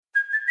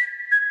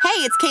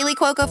Hey, it's Kaylee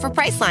Cuoco for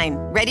Priceline.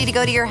 Ready to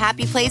go to your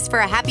happy place for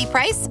a happy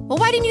price? Well,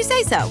 why didn't you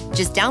say so?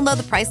 Just download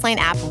the Priceline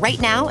app right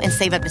now and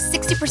save up to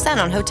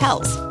 60% on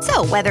hotels.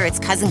 So whether it's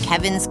Cousin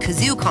Kevin's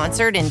Kazoo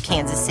Concert in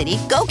Kansas City,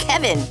 go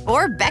Kevin,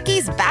 or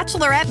Becky's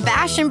Bachelorette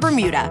Bash in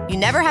Bermuda, you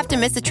never have to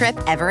miss a trip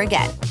ever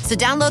again. So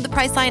download the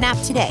Priceline app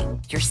today.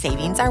 Your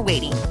savings are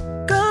waiting.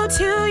 Go to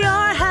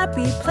your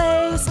happy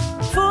place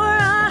for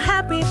a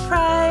happy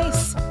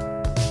price.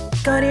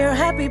 Go to your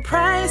happy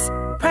price,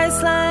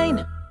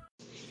 Priceline.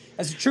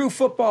 As a true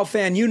football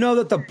fan, you know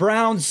that the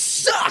Browns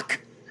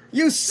suck.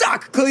 You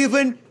suck,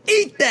 Cleveland.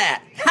 Eat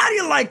that. How do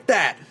you like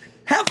that?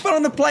 Have fun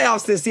in the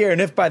playoffs this year. And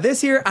if by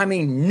this year, I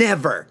mean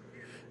never.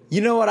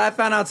 You know what? I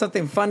found out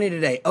something funny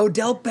today.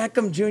 Odell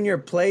Beckham Jr.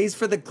 plays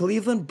for the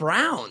Cleveland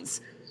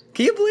Browns.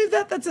 Can you believe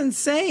that? That's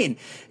insane.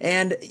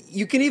 And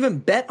you can even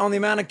bet on the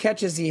amount of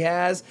catches he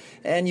has,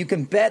 and you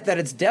can bet that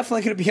it's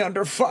definitely going to be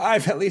under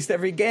 5 at least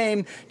every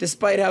game,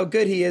 despite how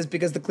good he is,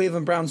 because the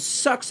Cleveland Browns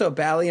suck so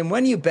badly. And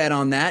when you bet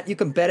on that, you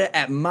can bet it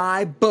at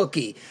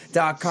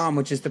mybookie.com,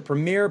 which is the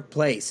premier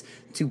place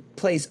to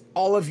place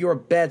all of your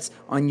bets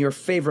on your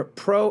favorite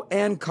pro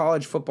and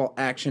college football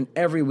action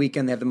every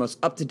weekend. They have the most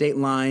up-to-date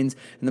lines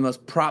and the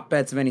most prop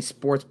bets of any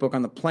sports book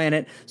on the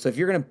planet. So if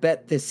you're going to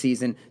bet this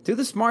season, do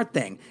the smart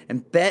thing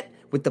and bet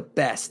with the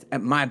best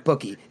at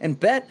MyBookie, and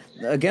bet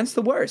against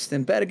the worst,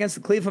 and bet against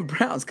the Cleveland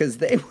Browns, because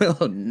they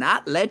will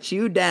not let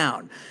you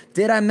down.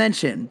 Did I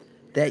mention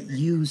that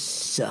you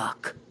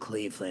suck,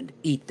 Cleveland?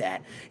 Eat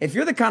that. If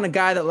you're the kind of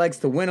guy that likes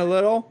to win a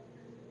little,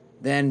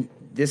 then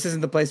this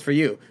isn't the place for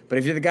you. But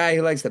if you're the guy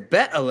who likes to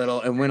bet a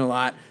little and win a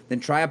lot, then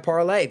try a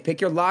parlay.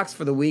 Pick your locks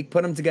for the week,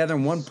 put them together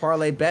in one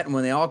parlay bet, and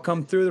when they all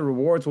come through, the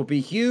rewards will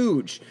be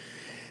huge.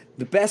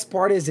 The best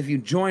part is if you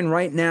join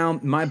right now,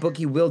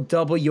 MyBookie will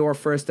double your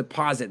first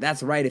deposit.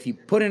 That's right. If you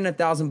put in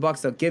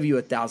 $1,000, they'll give you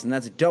 $1,000.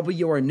 That's double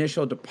your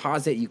initial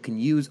deposit you can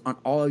use on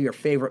all of your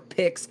favorite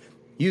picks.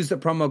 Use the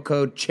promo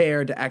code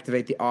CHAIR to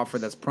activate the offer.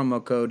 That's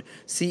promo code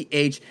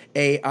CHAIR.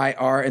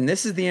 And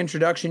this is the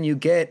introduction you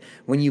get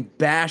when you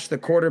bash the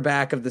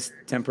quarterback of the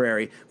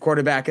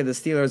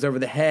Steelers over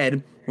the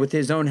head with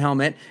his own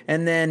helmet,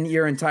 and then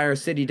your entire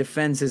city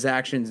defends his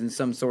actions in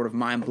some sort of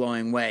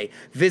mind-blowing way.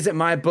 Visit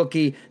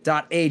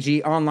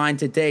mybookie.ag online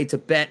today to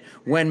bet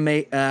when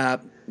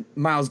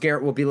Myles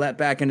Garrett will be let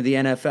back into the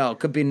NFL.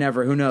 Could be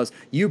never. Who knows?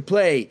 You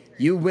play,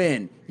 you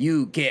win,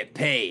 you get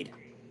paid.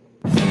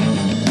 Go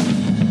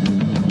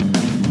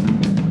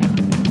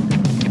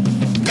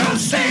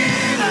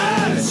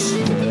Steelers!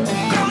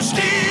 Go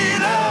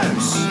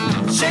Steelers!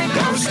 Say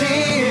go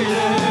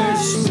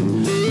Steelers!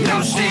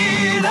 Go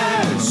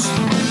Steelers!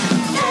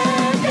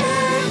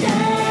 Yeah, yeah,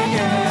 yeah,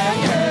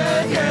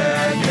 yeah,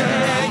 yeah,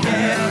 yeah,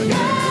 yeah,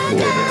 yeah.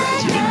 Order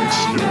has been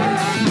restored.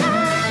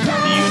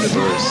 The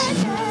universe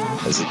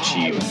has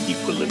achieved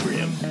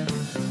equilibrium.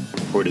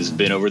 For it has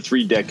been over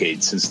 3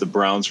 decades since the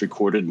Browns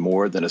recorded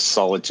more than a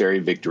solitary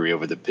victory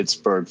over the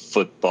Pittsburgh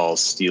football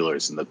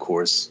Steelers in the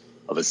course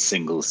of a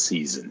single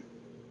season.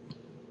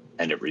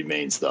 And it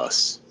remains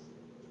thus.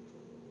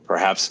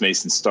 Perhaps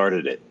Mason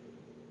started it.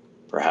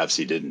 Perhaps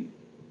he didn't.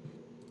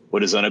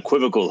 What is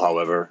unequivocal,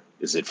 however,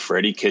 is that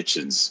Freddie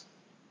Kitchens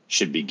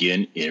should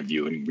begin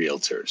interviewing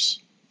realtors.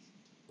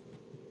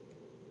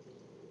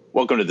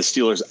 Welcome to the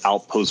Steelers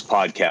Outpost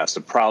Podcast, a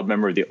proud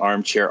member of the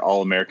Armchair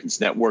All-Americans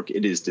Network.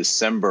 It is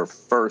December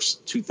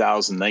 1st,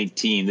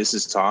 2019. This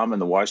is Tom in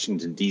the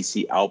Washington,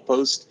 D.C.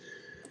 Outpost.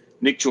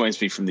 Nick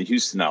joins me from the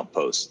Houston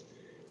Outpost.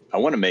 I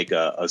want to make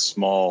a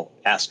small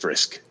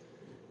asterisk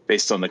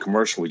based on the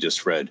commercial we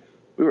just read.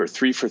 We were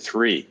 3 for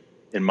 3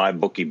 in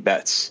MyBookie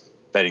bets,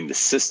 betting the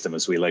system,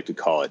 as we like to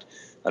call it.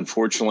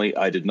 Unfortunately,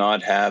 I did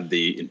not have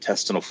the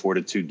intestinal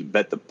fortitude to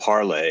bet the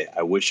parlay.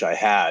 I wish I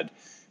had,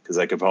 because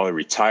I could probably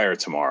retire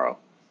tomorrow.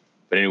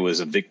 But anyway, it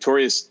was a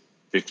victorious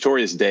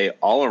day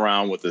all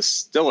around, with the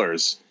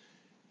Steelers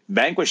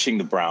vanquishing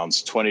the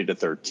Browns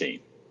 20-13.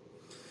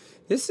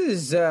 This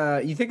is,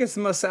 you think it's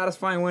the most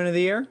satisfying win of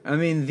the year? I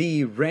mean,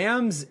 the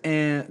Rams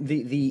and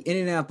the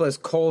Indianapolis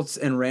Colts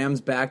and Rams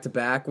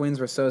back-to-back wins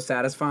were so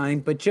satisfying,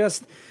 but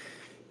just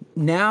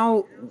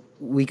now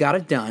we got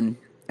it done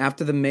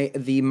after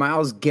the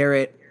Myles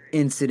Garrett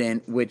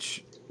incident,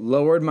 which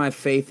lowered my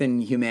faith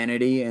in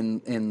humanity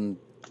and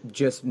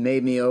just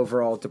made me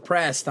overall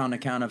depressed on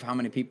account of how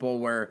many people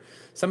were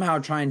somehow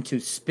trying to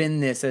spin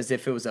this as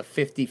if it was a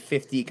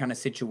 50-50 kind of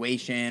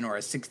situation or a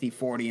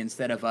 60-40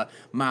 instead of a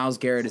Myles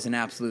Garrett is an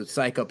absolute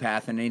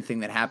psychopath and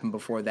anything that happened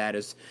before that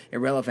is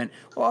irrelevant.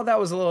 Well, that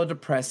was a little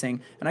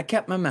depressing, and I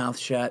kept my mouth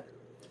shut,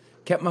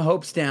 kept my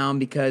hopes down,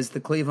 because the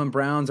Cleveland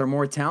Browns are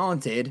more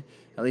talented,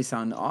 at least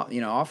on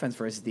offense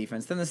versus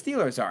defense, than the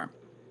Steelers are.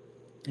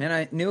 And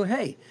I knew,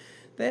 hey,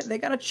 they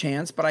got a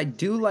chance, but I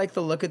do like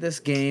the look of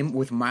this game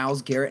with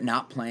Myles Garrett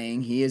not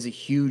playing. He is a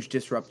huge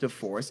disruptive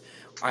force.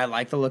 I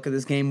like the look of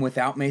this game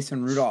without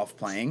Mason Rudolph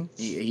playing.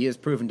 He has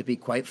proven to be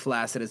quite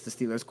flaccid as the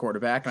Steelers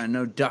quarterback. And I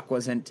know Duck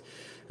wasn't,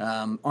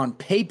 on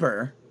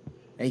paper,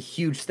 a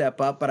huge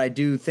step up, but I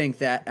do think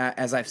that,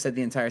 as I've said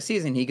the entire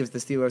season, he gives the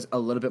Steelers a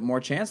little bit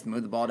more chance to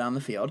move the ball down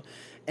the field.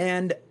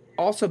 And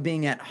also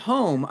being at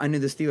home, I knew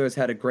the Steelers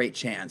had a great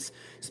chance,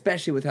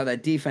 especially with how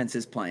that defense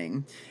is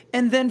playing.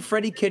 And then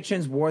Freddie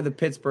Kitchens wore the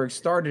Pittsburgh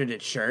Started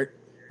It shirt,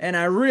 and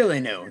I really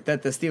knew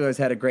that the Steelers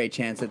had a great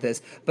chance at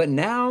this. But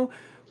now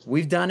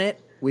we've done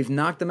it. We've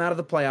knocked them out of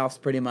the playoffs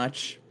pretty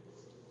much.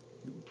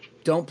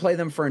 Don't play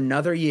them for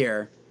another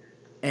year.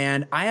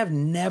 And I have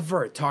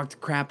never talked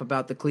crap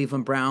about the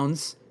Cleveland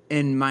Browns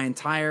in my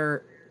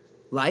entire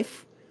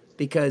life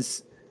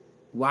because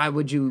why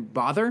would you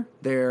bother?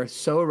 They're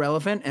so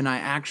irrelevant, and I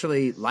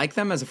actually like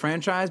them as a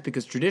franchise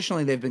because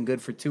traditionally they've been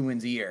good for 2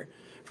 wins a year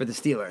for the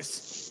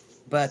Steelers.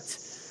 But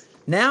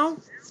now,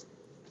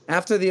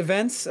 after the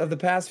events of the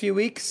past few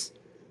weeks,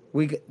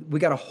 we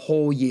got a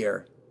whole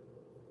year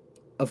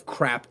of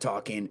crap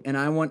talking, and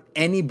I want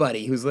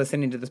anybody who's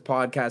listening to this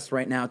podcast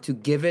right now to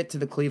give it to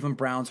the Cleveland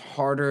Browns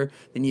harder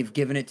than you've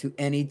given it to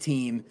any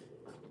team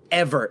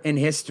ever in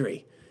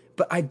history.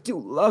 But I do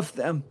love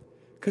them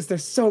because they're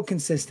so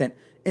consistent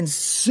and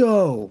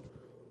so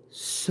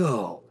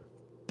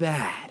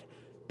bad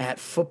at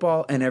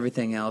football and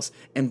everything else.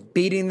 And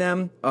beating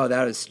them, oh,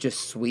 that is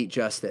just sweet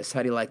justice.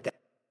 How do you like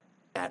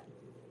that?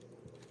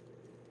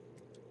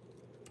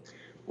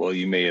 Well,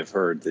 you may have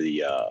heard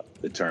the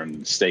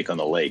term "steak on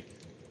the lake."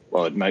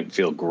 Well, it might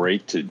feel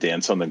great to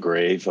dance on the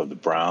grave of the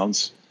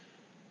Browns.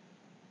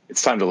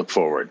 It's time to look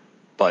forward.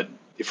 But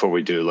before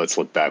we do, let's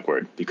look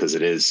backward because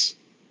it is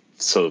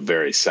so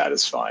very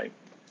satisfying.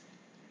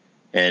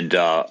 And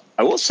I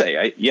will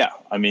say,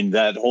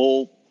 that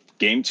whole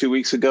game 2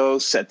 weeks ago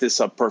set this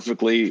up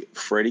perfectly.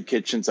 Freddie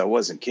Kitchens, I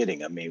wasn't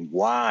kidding. I mean,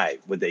 why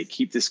would they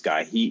keep this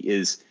guy?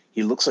 He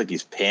looks like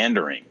he's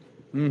pandering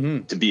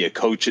to be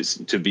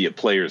a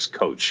player's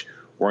coach,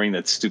 wearing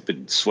that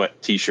stupid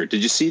sweat T-shirt.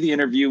 Did you see the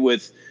interview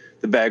with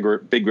the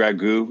Big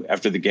Ragu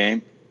after the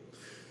game?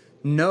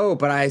 No,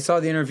 but I saw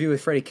the interview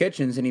with Freddie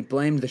Kitchens, and he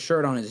blamed the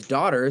shirt on his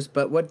daughters.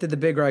 But what did the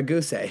Big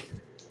Ragu say?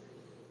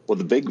 Well,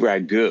 the Big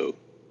Ragu,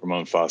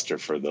 Ramon Foster,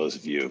 for those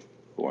of you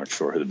who aren't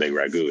sure who the Big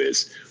Ragu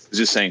is, was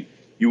just saying,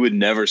 you would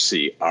never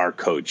see our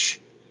coach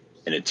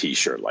in a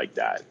T-shirt like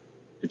that.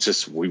 It's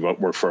just we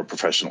work for a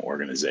professional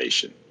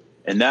organization.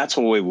 And that's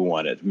what we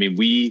wanted. I mean,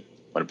 we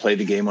want to play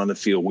the game on the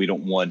field. We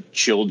don't want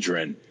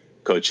children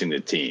coaching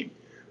the team.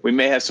 We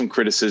may have some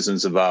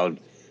criticisms about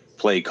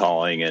play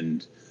calling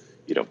and,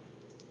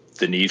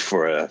 the need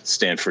for a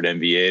Stanford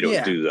MBA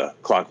to do the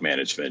clock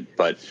management,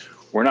 but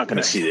we're not going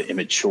to see the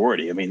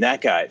immaturity. I mean,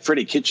 that guy,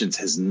 Freddie Kitchens,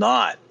 has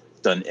not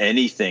done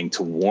anything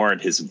to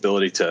warrant his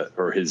ability to,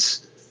 or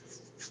his,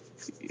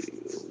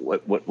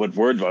 what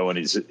word do I want?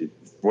 He's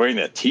wearing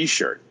that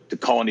T-shirt to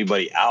call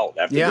anybody out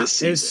after this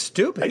season. It's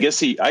stupid. I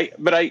guess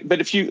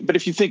but if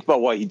you think about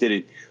why he did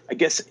it, I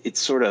guess it's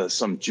sort of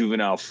some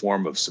juvenile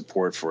form of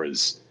support for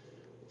his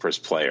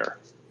player.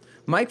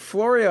 Mike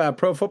Florio at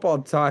Pro Football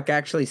Talk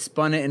actually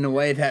spun it in a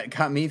way that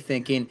got me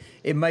thinking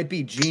it might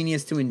be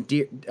genius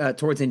to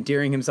towards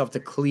endearing himself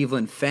to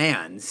Cleveland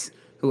fans,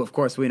 who, of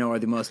course, we know are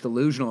the most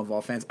delusional of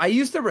all fans. I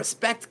used to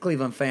respect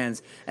Cleveland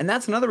fans, and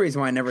that's another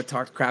reason why I never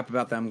talked crap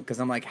about them,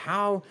 because I'm like,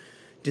 how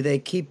do they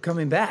keep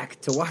coming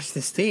back to watch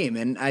this team?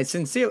 And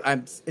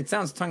it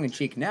sounds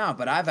tongue-in-cheek now,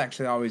 but I've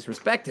actually always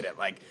respected it.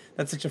 Like,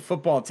 that's such a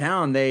football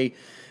town.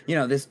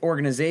 This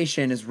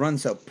organization is run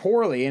so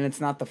poorly, and it's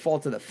not the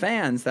fault of the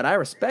fans, that I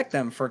respect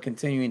them for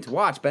continuing to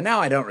watch. But now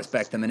I don't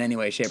respect them in any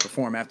way, shape, or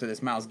form after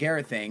this Myles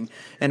Garrett thing.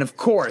 And, of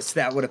course,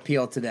 that would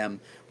appeal to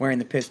them wearing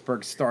the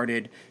Pittsburgh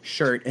Started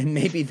shirt, and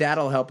maybe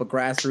that'll help a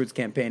grassroots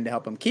campaign to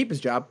help him keep his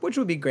job, which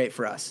would be great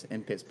for us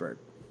in Pittsburgh.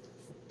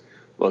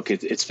 Look,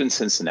 it's been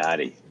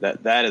Cincinnati.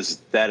 That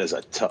is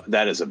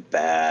a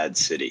bad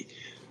city.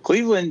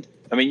 Cleveland.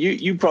 I mean,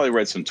 you probably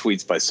read some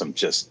tweets by some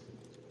just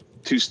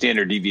two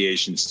standard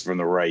deviations from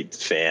the right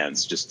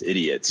fans, just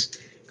idiots.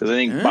 Because I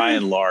think by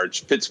and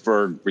large,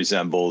 Pittsburgh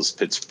resembles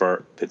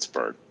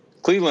Pittsburgh.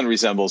 Cleveland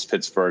resembles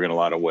Pittsburgh in a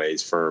lot of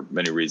ways for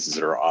many reasons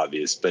that are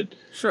obvious. But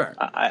sure,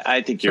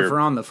 I think you're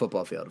on the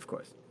football field, of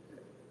course.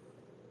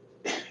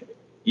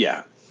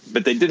 Yeah,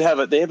 but they have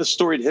a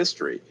storied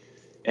history.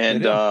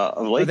 And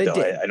of late,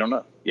 I don't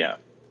know. Yeah,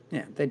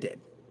 they did.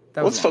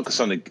 Let's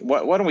focus on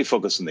why don't we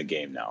focus on the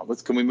game now?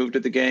 Can we move to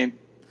the game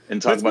and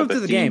talk about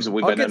the themes that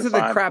we've I'll get to the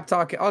crap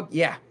talk.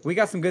 We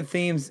got some good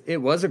themes. It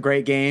was a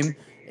great game.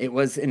 It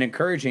was an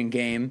encouraging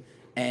game,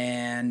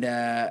 and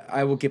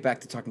I will get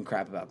back to talking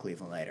crap about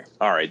Cleveland later.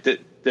 All right,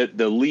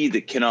 the lead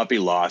that cannot be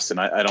lost, and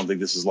I don't think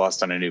this is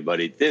lost on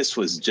anybody. This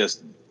was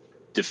just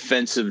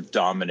defensive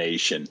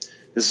domination.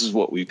 This is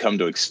what we've come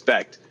to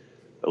expect.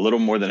 A little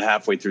more than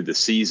halfway through the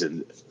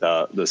season,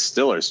 the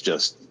Steelers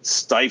just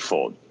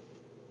stifled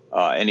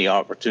any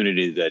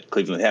opportunity that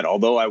Cleveland had.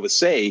 Although I would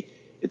say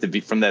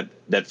from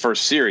that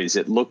first series,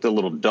 it looked a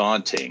little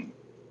daunting,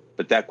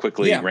 but that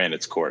quickly ran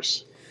its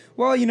course.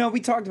 Well, we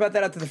talked about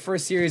that after the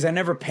first series. I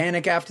never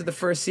panic after the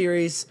first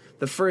series.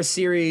 The first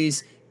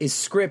series is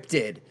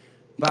scripted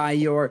by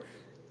your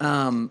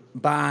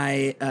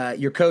by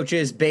your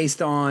coaches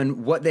based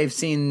on what they've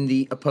seen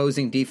the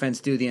opposing defense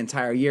do the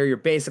entire year. You're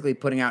basically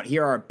putting out,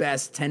 here are our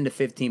best 10 to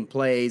 15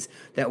 plays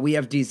that we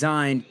have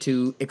designed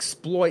to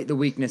exploit the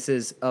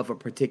weaknesses of a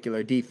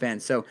particular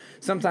defense. So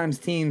sometimes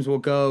teams will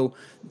go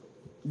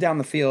down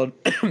the field,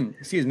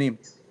 excuse me,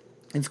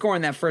 and score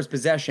in that first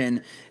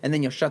possession, and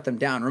then you'll shut them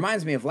down.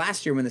 Reminds me of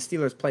last year when the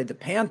Steelers played the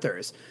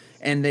Panthers,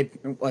 and the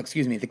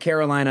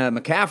Carolina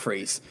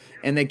McCaffreys,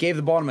 and they gave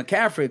the ball to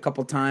McCaffrey a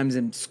couple times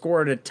and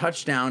scored a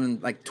touchdown in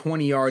like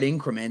 20-yard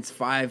increments,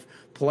 5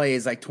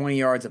 plays, like 20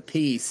 yards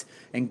apiece,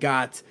 and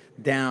got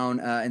down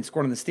and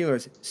scored on the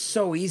Steelers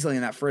so easily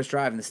in that first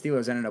drive, and the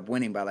Steelers ended up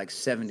winning by like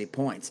 70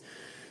 points.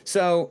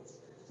 So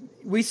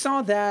we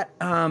saw that.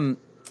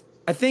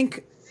 I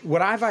think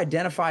what I've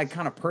identified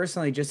kind of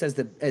personally just as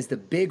the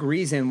big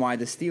reason why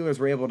the Steelers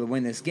were able to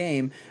win this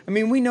game, I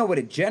mean, we know what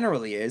it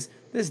generally is.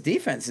 This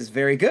defense is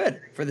very good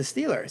for the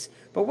Steelers.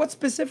 But what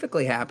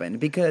specifically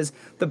happened? Because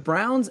the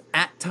Browns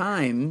at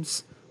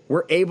times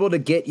were able to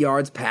get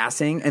yards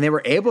passing, and they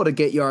were able to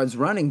get yards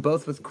running,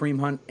 both with Kareem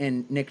Hunt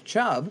and Nick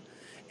Chubb.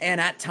 And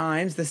at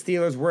times, the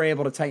Steelers were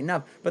able to tighten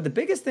up. But the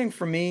biggest thing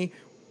for me,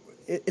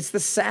 it's the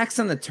sacks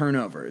and the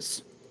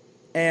turnovers.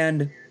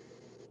 And,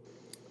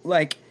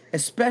 like,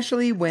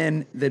 especially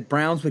when the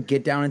Browns would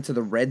get down into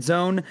the red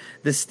zone,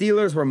 the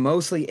Steelers were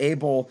mostly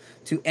able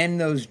to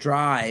end those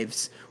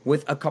drives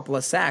with a couple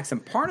of sacks.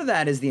 And part of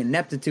that is the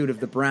ineptitude of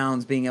the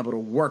Browns being able to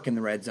work in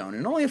the red zone.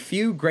 And only a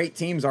few great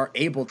teams are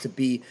able to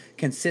be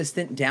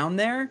consistent down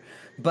there.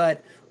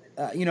 But,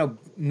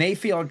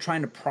 Mayfield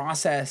trying to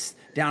process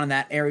down in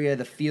that area of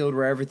the field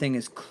where everything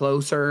is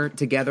closer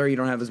together, you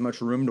don't have as much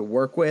room to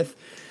work with,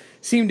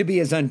 seemed to be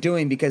his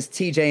undoing because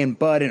TJ and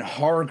Bud and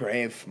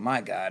Hargrave,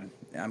 my God,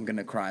 I'm going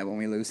to cry when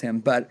we lose him.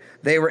 But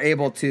they were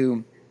able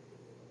to,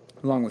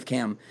 along with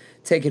Cam,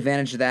 take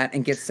advantage of that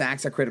and get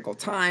sacks at critical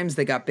times.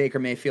 They got Baker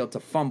Mayfield to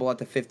fumble at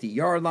the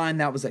 50-yard line.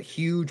 That was a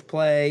huge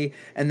play.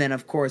 And then,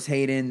 of course,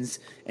 Hayden's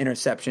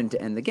interception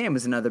to end the game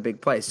was another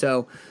big play.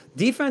 So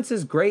defense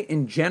is great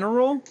in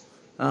general,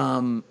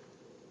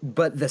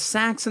 but the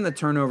sacks and the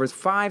turnovers,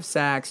 5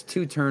 sacks,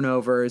 2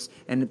 turnovers,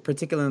 and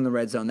particularly in the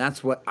red zone,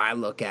 that's what I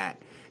look at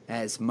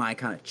as my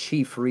kind of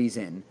chief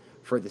reason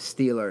for the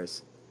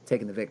Steelers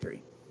taking the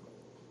victory.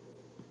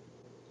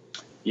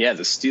 Yeah,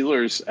 the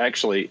Steelers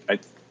actually,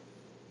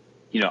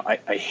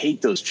 I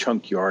hate those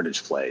chunk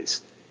yardage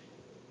plays,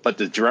 but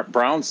the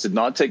Browns did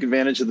not take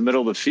advantage of the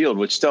middle of the field,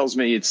 which tells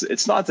me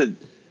it's not that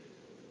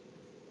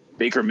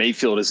Baker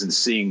Mayfield isn't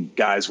seeing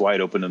guys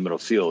wide open in the middle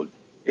field.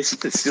 It's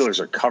that the Steelers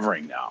are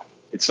covering now.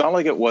 It's not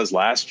like it was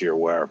last year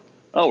where,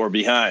 we're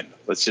behind,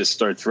 let's just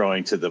start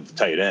throwing to the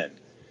tight end.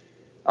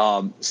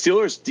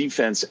 Steelers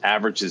defense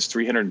averages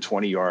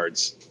 320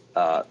 yards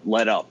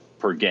let up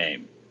per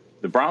game.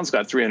 The Browns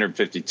got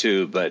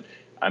 352, but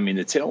I mean,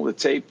 the tail of the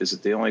tape is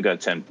that they only got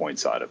 10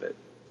 points out of it.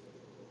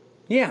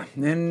 Yeah,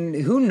 and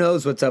who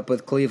knows what's up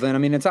with Cleveland. I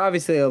mean, it's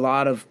obviously a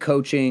lot of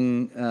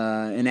coaching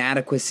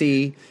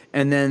inadequacy,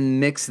 and then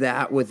mix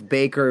that with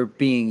Baker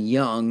being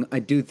young. I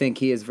do think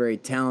he is very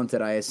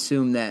talented. I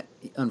assume that,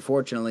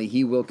 unfortunately,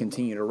 he will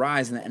continue to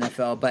rise in the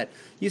NFL. But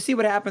you see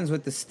what happens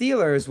with the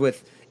Steelers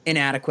with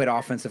inadequate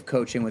offensive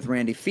coaching with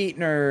Randy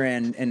Fichtner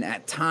and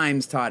at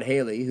times Todd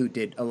Haley, who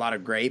did a lot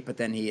of great, but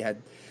then he had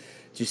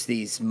just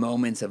these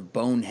moments of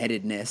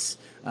boneheadedness.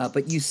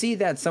 But you see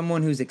that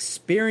someone who's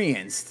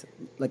experienced,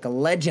 like a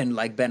legend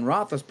like Ben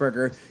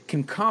Roethlisberger,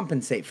 can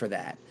compensate for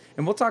that.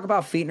 And we'll talk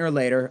about Fichtner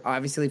later.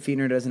 Obviously,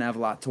 Fichtner doesn't have a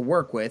lot to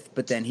work with,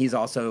 but then he's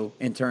also,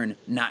 in turn,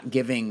 not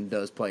giving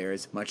those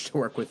players much to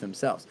work with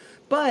themselves.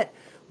 But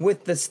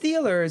with the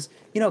Steelers,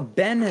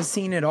 Ben has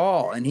seen it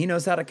all, and he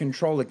knows how to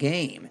control a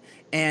game.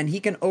 And he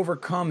can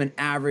overcome an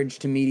average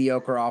to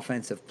mediocre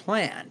offensive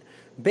plan.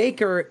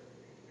 Baker,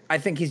 I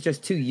think he's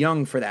just too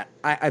young for that.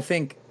 I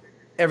think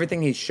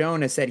everything he's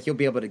shown has said he'll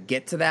be able to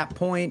get to that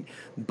point,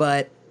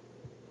 but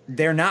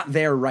they're not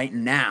there right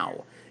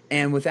now.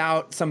 And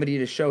without somebody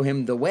to show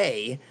him the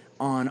way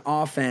on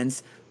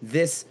offense,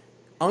 this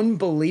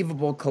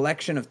unbelievable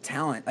collection of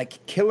talent,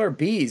 like Killer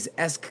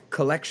Bees-esque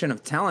collection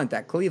of talent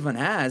that Cleveland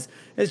has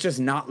just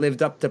not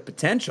lived up to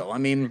potential. I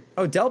mean,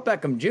 Odell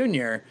Beckham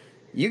Jr.,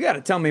 you got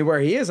to tell me where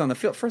he is on the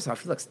field. First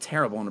off, he looks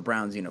terrible in a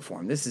Browns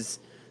uniform. This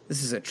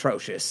is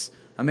atrocious.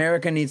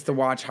 America needs to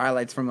watch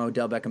highlights from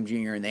Odell Beckham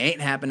Jr., and they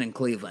ain't happening in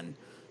Cleveland.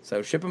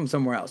 So ship him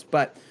somewhere else.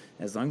 But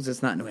as long as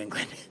it's not New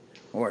England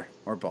or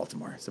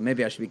Baltimore. So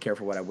maybe I should be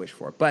careful what I wish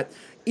for. But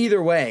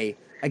either way,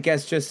 I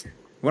guess just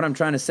what I'm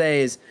trying to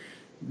say is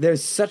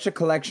there's such a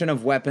collection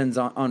of weapons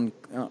on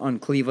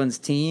Cleveland's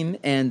team,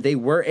 and they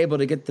were able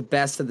to get the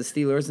best of the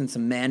Steelers in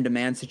some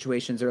man-to-man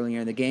situations earlier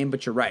in the game.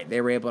 But you're right,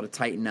 they were able to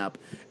tighten up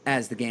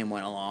as the game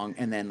went along.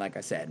 And then, like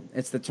I said,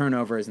 it's the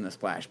turnovers and the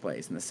splash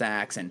plays and the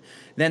sacks. And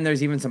then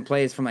there's even some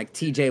plays from like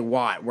T.J.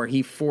 Watt where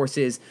he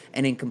forces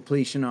an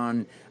incompletion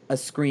on a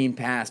screen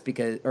pass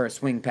or a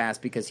swing pass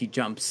because he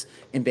jumps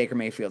in Baker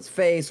Mayfield's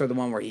face, or the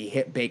one where he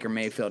hit Baker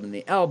Mayfield in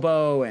the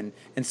elbow, and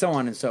so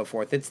on and so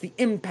forth. It's the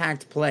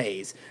impact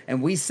plays.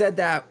 And we said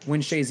that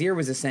when Shazier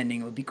was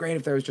ascending, it would be great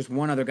if there was just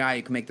one other guy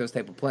who could make those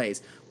type of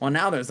plays. Well,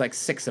 now there's like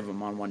 6 of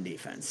them on one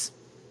defense.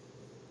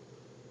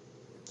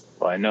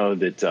 Well, I know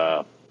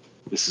that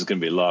this is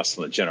going to be lost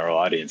on the general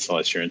audience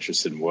unless you're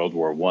interested in World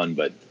War I,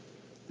 but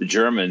the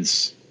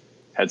Germans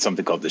had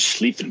something called the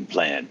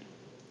Schlieffenplan.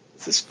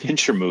 It's this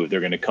pincher move. They're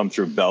going to come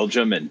through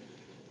Belgium and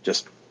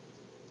just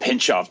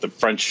pinch off the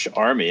French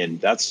army,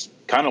 and that's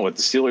kind of what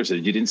the Steelers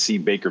did. You didn't see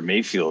Baker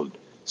Mayfield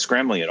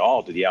scrambling at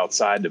all to the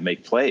outside to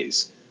make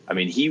plays. I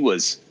mean,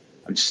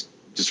 I'm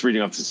just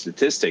reading off the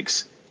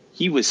statistics,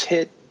 he was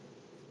hit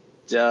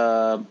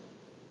I'm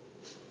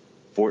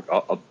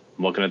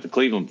looking at the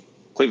Cleveland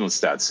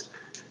stats.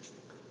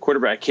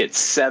 Quarterback hit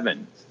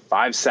 7,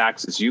 5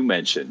 sacks, as you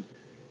mentioned,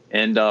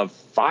 and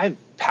 5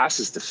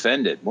 passes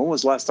defended. When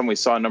was the last time we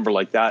saw a number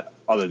like that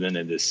other than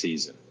in this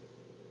season?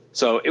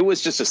 So it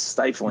was just a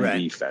stifling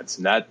defense,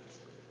 and that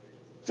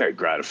very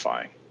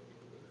gratifying.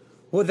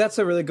 Well, that's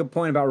a really good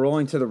point about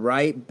rolling to the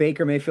right.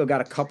 Baker Mayfield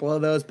got a couple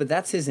of those, but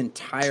that's his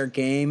entire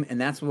game, and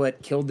that's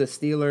what killed the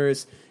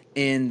Steelers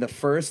in the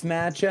first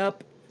matchup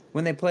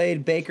when they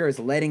played Baker, is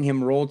letting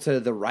him roll to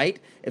the right.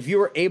 If you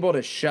were able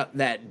to shut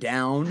that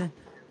down,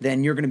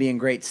 then you're going to be in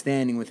great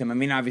standing with him. I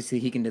mean, obviously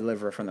he can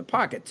deliver from the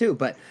pocket too,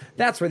 but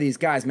that's where these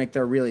guys make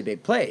their really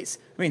big plays.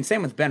 I mean,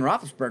 same with Ben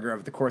Roethlisberger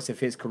over the course of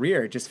his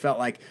career. It just felt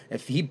like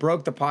if he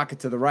broke the pocket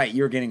to the right,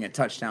 you're getting a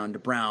touchdown to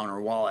Brown or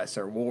Wallace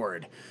or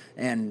Ward.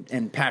 And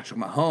Patrick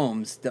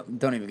Mahomes,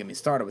 don't even get me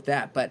started with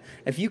that. But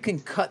if you can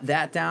cut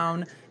that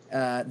down,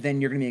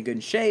 then you're going to be in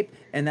good shape,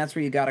 and that's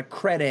where you got to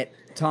credit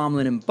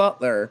Tomlin and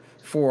Butler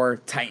for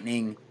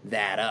tightening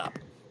that up.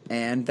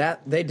 And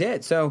that they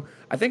did. So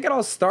I think it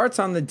all starts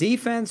on the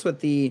defense with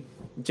the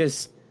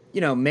just,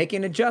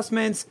 making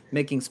adjustments,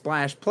 making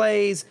splash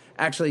plays,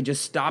 actually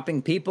just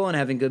stopping people and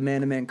having good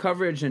man-to-man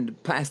coverage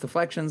and pass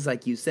deflections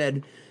like you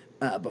said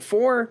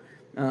before.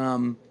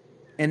 And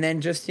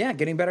then just,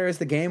 getting better as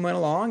the game went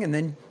along. And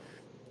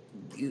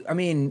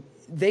then,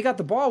 they got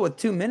the ball with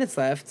 2 minutes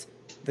left,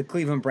 the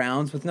Cleveland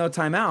Browns, with no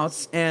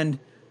timeouts. And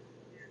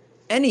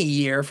any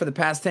year for the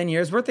past 10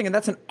 years, we're thinking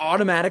that's an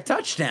automatic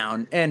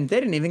touchdown, and they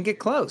didn't even get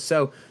close.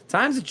 So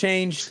times have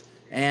changed,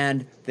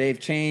 and they've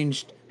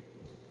changed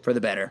for the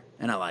better,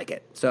 and I like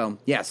it. So,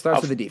 it starts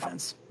with the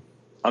defense.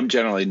 I'm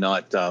generally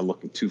not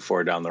looking too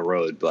far down the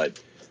road,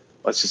 but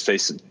let's just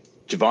face it,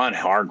 Javon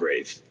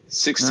Hargrave,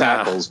 6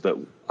 tackles, but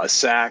a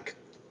sack,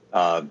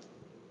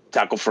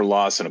 tackle for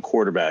loss, and a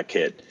quarterback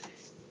hit.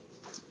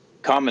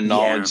 Common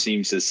knowledge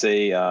seems to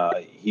say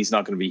he's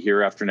not going to be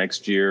here after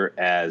next year,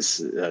 as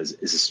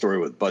is a story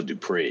with Bud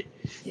Dupree.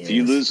 Yes. If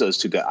you lose those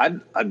 2 guys,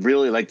 I'd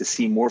really like to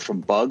see more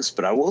from Bugs,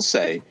 but I will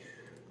say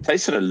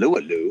Tyson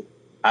Alu,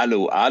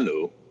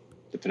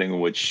 depending on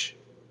which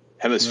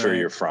hemisphere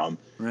you're from,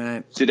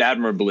 did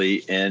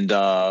admirably. And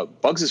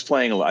Bugs is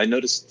playing a lot. I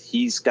noticed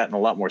he's gotten a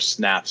lot more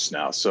snaps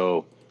now,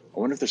 so I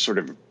wonder if they're sort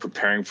of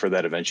preparing for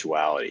that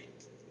eventuality.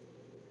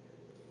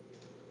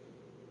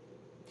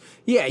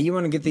 Yeah, you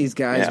want to get these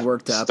guys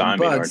worked up. Stymied,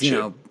 Bugs,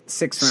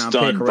 6th-round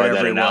pick or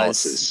whatever it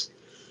was.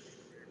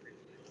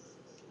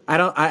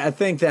 I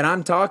think that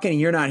I'm talking and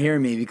you're not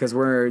hearing me because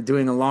we're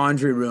doing a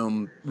laundry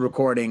room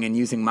recording and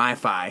using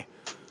MiFi.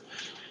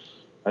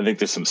 I think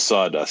there's some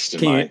sawdust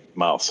in my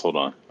mouse. Hold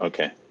on.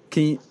 Okay.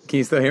 Can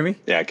you still hear me?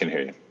 Yeah, I can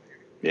hear you.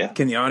 Yeah.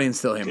 Can the audience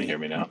still hear me? Can you hear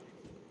me now?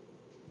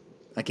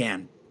 I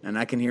can. And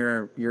I can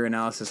hear your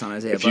analysis on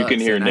Isaiah Bugs. If you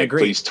can hear Nick,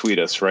 please tweet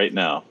us right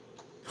now.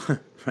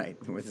 Right,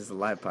 this is a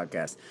live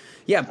podcast.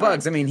 Yeah,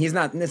 Bugs, it's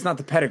not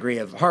the pedigree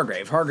of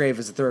Hargrave. Hargrave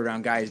is a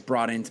 3rd-round guy who's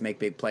brought in to make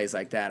big plays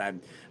like that.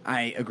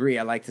 I agree.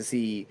 I like to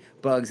see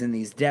Bugs and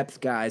these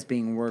depth guys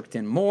being worked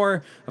in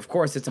more. Of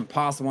course, it's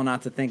impossible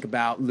not to think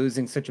about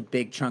losing such a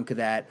big chunk of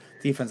that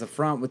defensive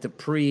front with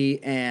Dupree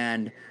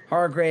and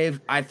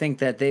Hargrave. I think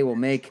that they will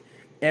make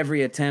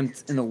every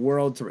attempt in the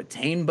world to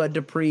retain Bud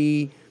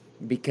Dupree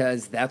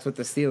because that's what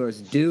the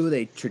Steelers do.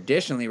 They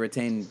traditionally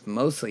retain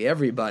mostly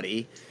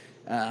everybody.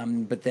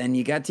 But then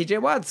you got TJ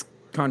Watt's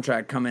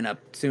contract coming up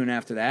soon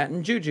after that,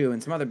 and Juju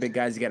and some other big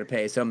guys you got to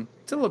pay. So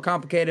it's a little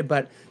complicated,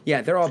 but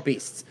they're all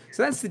beasts.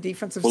 So that's the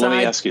defensive side. Let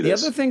me ask you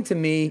this. The other thing to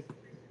me,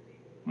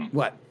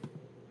 what?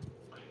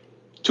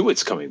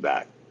 Tuitt's coming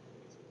back.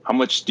 How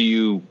much do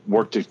you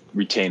work to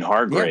retain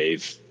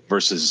Hargrave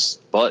versus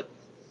Bud?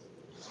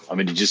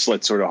 You just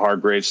let sort of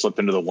Hargrave slip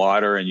into the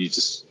water and you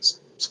just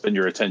spend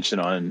your attention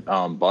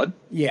on Bud?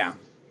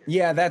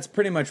 Yeah, that's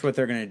pretty much what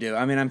they're going to do.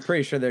 I'm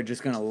pretty sure they're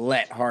just going to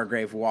let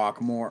Hargrave walk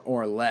more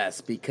or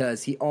less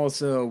because he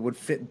also would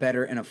fit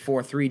better in a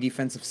 4-3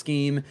 defensive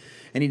scheme,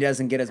 and he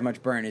doesn't get as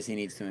much burn as he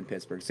needs to in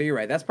Pittsburgh. So you're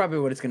right. That's probably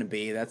what it's going to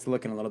be. That's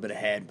looking a little bit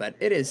ahead, but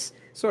it is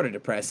sort of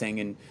depressing,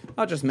 and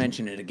I'll just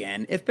mention it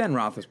again. If Ben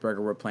Roethlisberger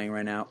were playing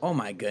right now, oh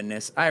my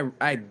goodness,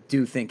 I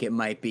do think it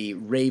might be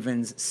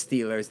Ravens,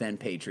 Steelers, then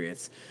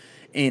Patriots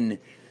in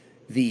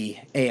the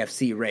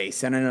AFC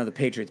race. And I know the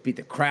Patriots beat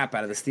the crap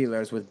out of the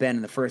Steelers with Ben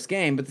in the first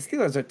game, but the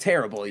Steelers are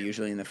terrible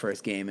usually in the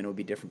first game, and it will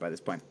be different by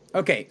this point.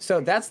 Okay, so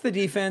that's the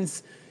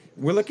defense.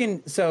 We're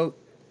looking, so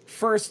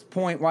first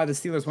point why the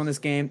Steelers won this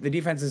game, the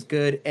defense is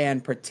good,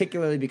 and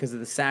particularly because of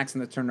the sacks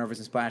and the turnovers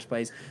and splash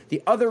plays.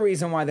 The other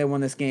reason why they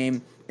won this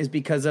game is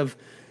because of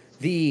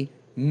the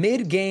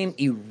mid-game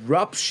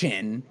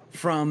eruption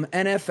from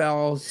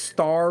NFL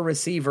star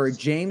receiver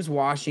James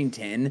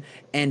Washington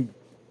and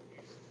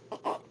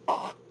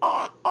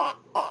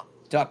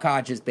Duck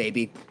Hodges,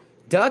 baby.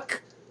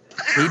 Duck,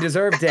 he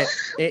deserved it.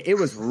 It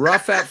was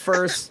rough at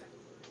first.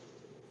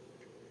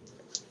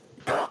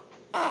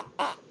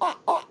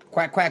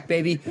 Quack, quack,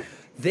 baby.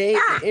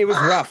 It was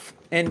rough.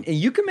 And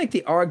you can make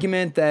the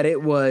argument that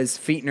it was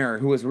Fichtner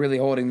who was really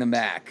holding them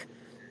back.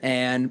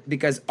 And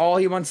because all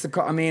he wants to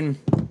call, I mean,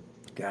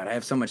 God, I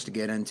have so much to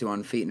get into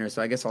on Fichtner,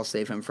 so I guess I'll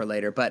save him for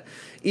later. But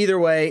either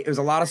way, it was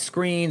a lot of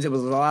screens. It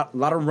was a lot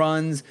of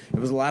runs. It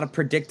was a lot of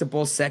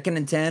predictable 2nd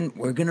and 10.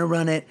 We're going to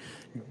run it.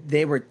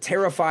 They were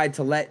terrified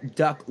to let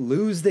Duck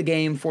lose the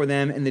game for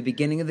them in the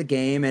beginning of the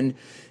game. And,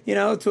 you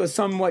know, to a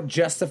somewhat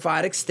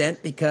justified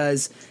extent,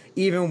 because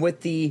even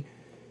with the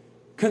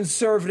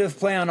conservative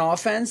play on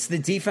offense, the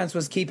defense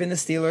was keeping the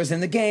Steelers in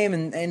the game,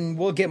 and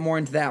we'll get more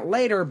into that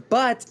later.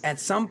 But at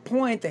some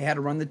point, they had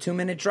to run the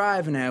 2-minute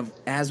drive, and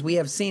as we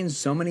have seen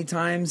so many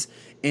times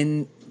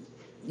in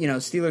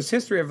Steelers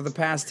history over the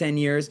past 10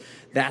 years,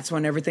 that's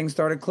when everything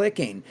started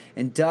clicking.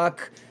 And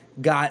Duck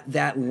got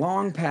that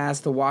long pass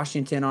to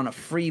Washington on a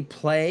free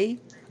play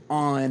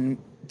to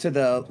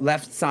the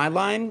left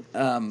sideline,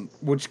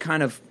 which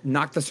kind of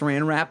knocked the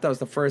saran wrap. That was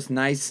the first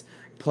nice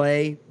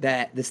play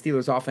that the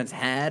Steelers offense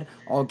had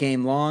all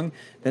game long.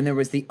 Then there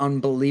was the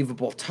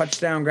unbelievable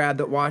touchdown grab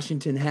that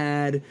Washington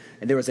had,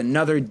 and there was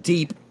another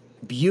deep,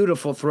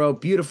 beautiful throw,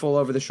 beautiful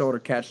over-the-shoulder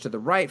catch to the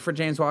right for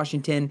James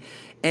Washington.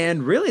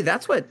 And really,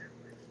 that's what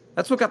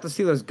got the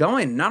Steelers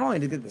going. Not only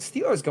did it get the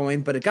Steelers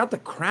going, but it got the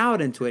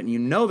crowd into it, and you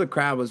know the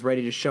crowd was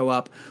ready to show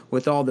up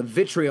with all the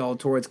vitriol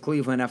towards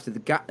Cleveland after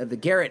the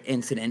Garrett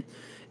incident.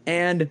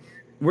 And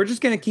we're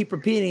just going to keep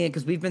repeating it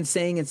because we've been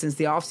saying it since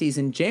the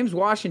offseason. James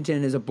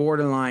Washington is a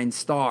borderline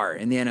star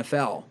in the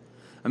NFL.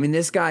 I mean,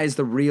 this guy is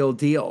the real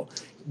deal.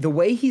 The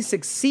way he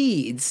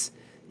succeeds,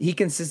 he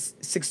can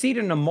succeed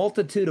in a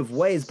multitude of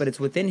ways, but it's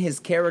within his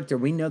character.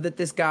 We know that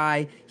this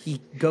guy, he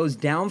goes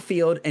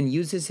downfield and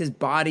uses his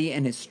body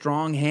and his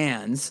strong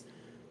hands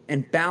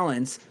and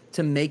balance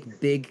to make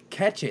big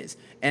catches.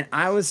 And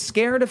I was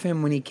scared of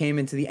him when he came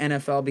into the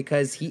NFL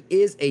because he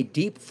is a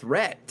deep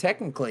threat,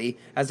 technically,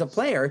 as a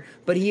player,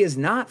 but he is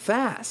not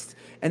fast.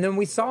 And then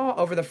we saw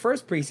over the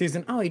first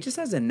preseason, he just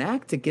has a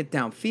knack to get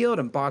downfield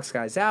and box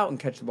guys out and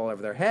catch the ball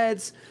over their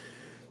heads.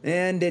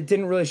 And it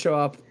didn't really show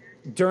up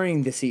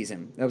during the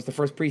season. That was the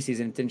first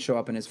preseason. It didn't show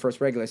up in his first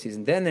regular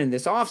season. Then in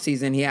this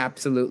offseason, he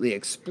absolutely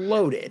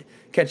exploded,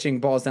 catching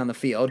balls down the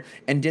field,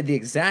 and did the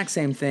exact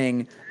same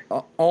thing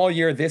all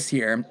year this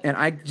year, and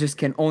I just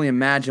can only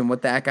imagine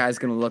what that guy's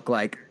going to look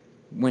like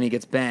when he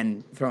gets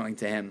Ben throwing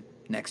to him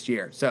next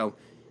year. So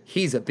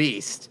he's a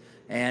beast,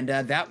 and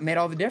that made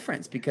all the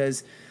difference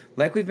because,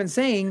 like we've been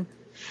saying,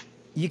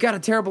 you got a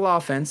terrible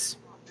offense,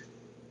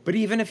 but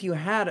even if you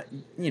had,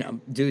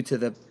 due to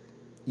the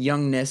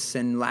youngness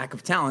and lack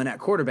of talent at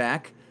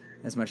quarterback,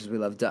 as much as we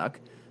love Duck,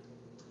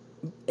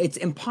 it's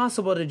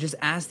impossible to just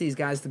ask these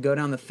guys to go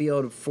down the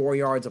field 4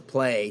 yards a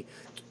play,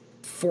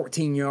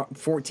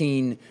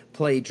 14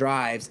 play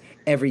drives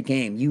every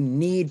game. You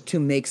need to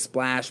make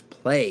splash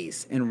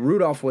plays, and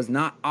Rudolph was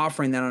not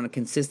offering that on a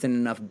consistent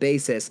enough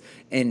basis,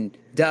 and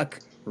Duck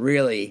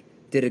really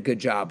did a good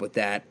job with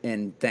that,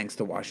 and thanks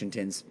to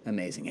Washington's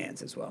amazing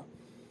hands as well.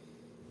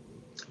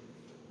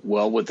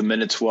 Well, with the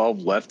minute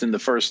 12 left in the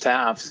first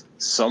half,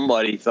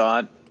 somebody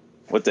thought,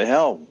 what the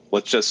hell?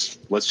 Let's just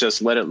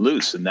let it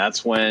loose. And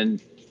that's when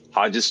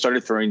Hodges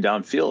started throwing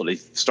downfield. He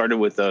started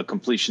with a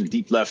completion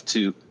deep left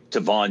to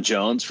Vaughn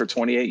Jones for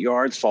 28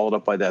 yards, followed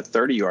up by that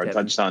 30-yard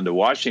touchdown to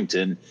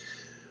Washington,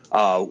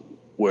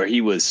 where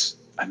he was,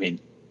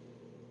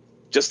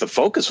 just the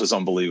focus was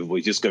unbelievable.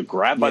 He just got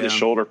grabbed by the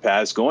shoulder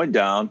pass going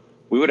down.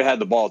 We would have had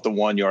the ball at the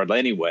 1 yard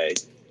anyway,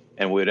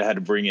 and we would have had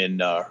to bring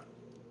in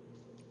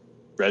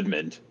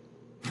Redmond.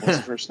 What's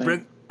the first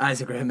name?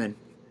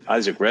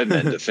 Isaac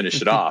Redmond to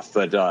finish it off.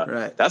 But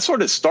that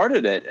sort of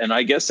started it, and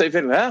I guess they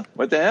think,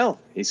 what the hell?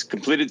 He's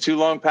completed 2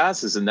 long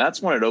passes, and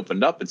that's when it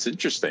opened up. It's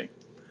interesting.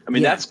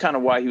 That's kind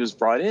of why he was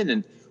brought in.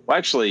 And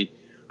I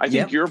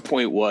think your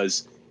point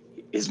was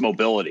his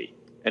mobility.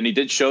 And he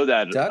did show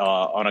that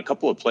on a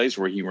couple of plays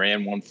where he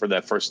ran one for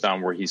that first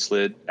down where he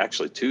slid.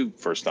 Actually, 2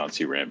 first downs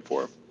he ran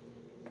for.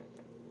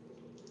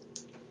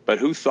 But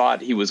who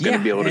thought he was going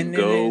to be able to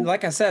go? And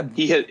like I said,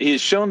 he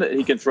has shown that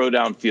he can throw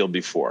downfield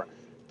before.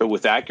 But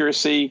with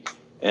accuracy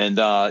and,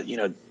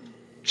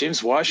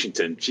 James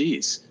Washington,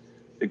 geez,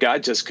 the guy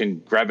just can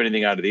grab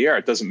anything out of the air.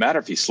 It doesn't matter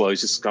if he's slow.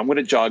 He's just, I'm going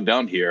to jog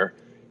down here.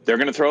 They're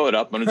going to throw it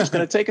up, and I'm just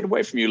going to take it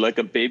away from you like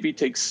a baby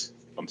takes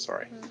 – I'm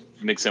sorry.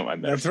 Mixing up my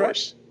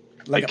metaphors.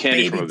 Right. Like a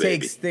baby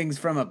takes things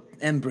from an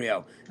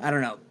embryo. I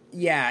don't know.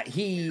 Yeah,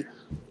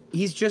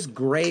 he's just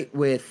great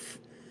with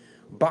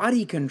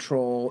body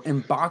control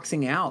and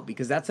boxing out,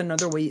 because that's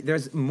another way.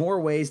 There's more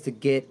ways to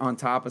get on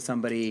top of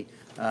somebody,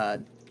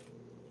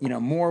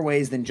 more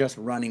ways than just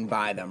running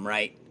by them,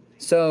 right?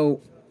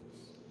 So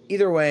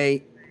either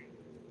way,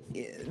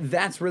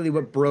 that's really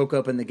what broke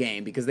open the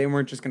game, because they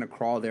weren't just going to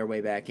crawl their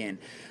way back in.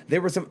 There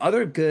were some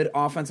other good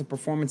offensive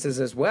performances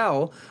as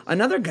well.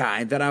 Another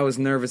guy that I was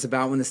nervous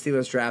about when the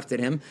Steelers drafted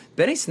him,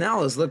 Benny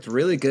Snell, has looked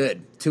really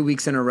good 2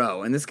 weeks in a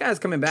row. And this guy's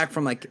coming back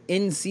from like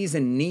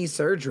in-season knee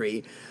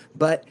surgery,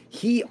 but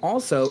he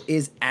also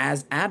is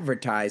as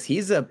advertised.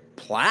 He's a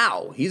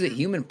plow. He's a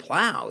human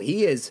plow.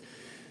 He is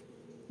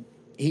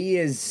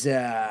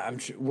I'm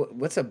sure,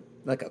 what's a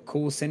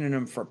cool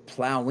synonym for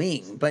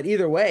plowing? But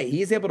either way,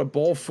 he's able to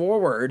bowl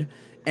forward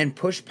and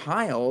push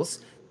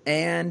piles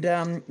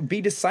and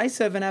be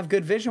decisive and have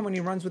good vision when he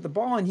runs with the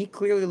ball. And he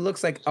clearly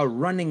looks like a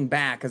running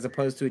back as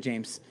opposed to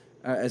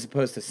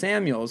Jalen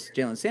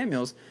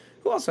Samuels,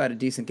 who also had a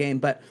decent game.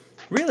 But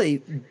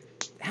really,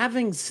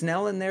 having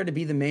Snell in there to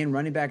be the main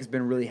running back has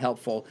been really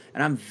helpful.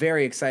 And I'm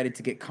very excited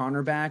to get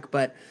Connor back.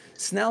 But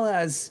Snell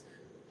has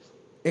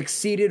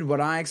exceeded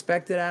what I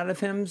expected out of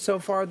him so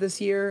far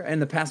this year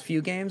and the past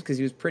few games, because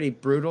he was pretty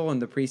brutal in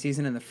the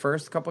preseason and the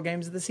first couple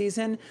games of the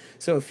season.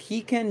 So if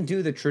he can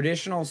do the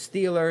traditional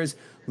Steelers,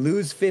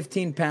 lose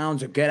 15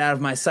 pounds or get out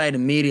of my sight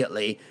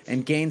immediately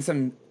and gain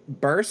some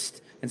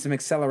burst and some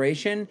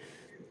acceleration,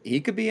 he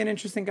could be an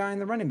interesting guy in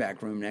the running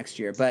back room next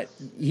year. But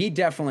he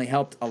definitely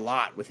helped a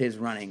lot with his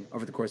running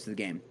over the course of the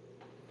game.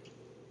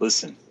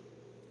 Listen,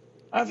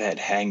 I've had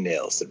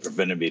hangnails that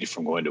prevented me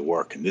from going to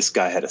work, and this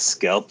guy had a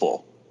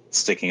scalpel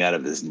sticking out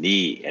of his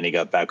knee, and he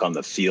got back on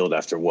the field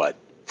after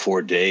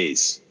 4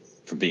 days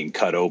from being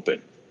cut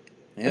open.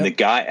 Yep. And the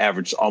guy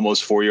averaged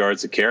almost 4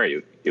 yards a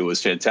carry. It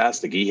was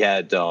fantastic. He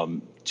had 2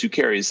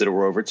 carries that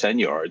were over 10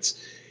 yards,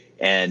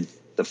 and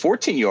the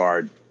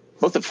 14-yard,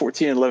 both the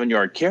 14 and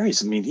 11-yard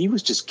carries. I mean, he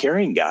was just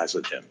carrying guys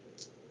with him.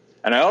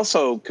 And I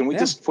also, can we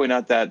just point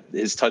out that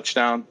his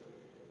touchdown,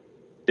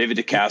 David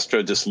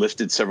DeCastro just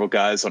lifted several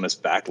guys on his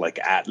back like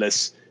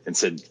Atlas and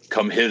said,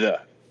 "Come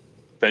hither,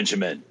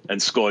 Benjamin,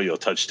 and score your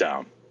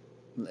touchdown."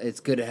 It's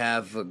good to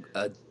have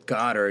a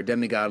god or a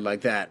demigod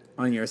like that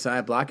on your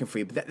side blocking for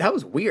you. But that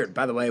was weird,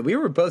 by the way. We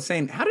were both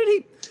saying, how did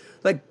he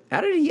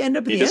end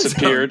up in the end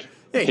zone?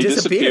 Yeah, he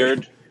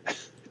disappeared.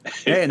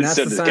 Hey, and that's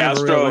the sign of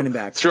a real running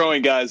back.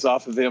 Throwing guys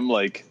off of him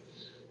like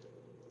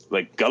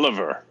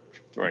Gulliver.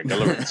 Throwing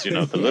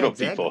Gullivers, the little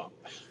people.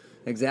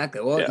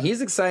 Exactly. Well,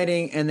 he's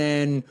exciting. And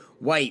then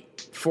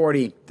White,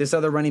 40, this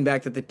other running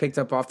back that they picked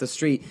up off the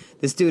street.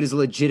 This dude is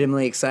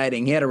legitimately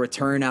exciting. He had a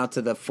return out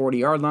to the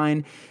 40-yard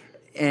line.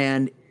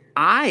 And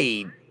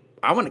I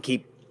want to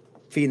keep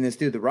feeding this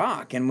dude the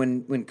rock. And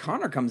when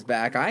Connor comes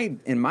back,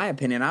 in my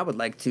opinion, I would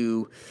like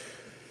to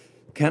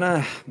kind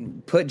of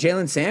put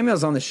Jalen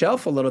Samuels on the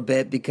shelf a little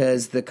bit,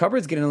 because the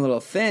cupboard's getting a little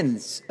thin.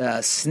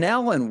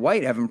 Snell and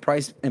White have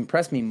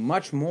impressed me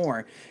much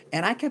more.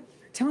 And I kept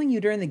telling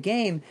you during the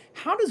game,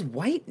 how does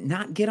White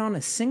not get on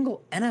a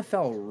single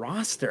NFL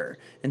roster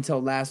until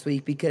last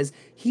week? Because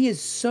he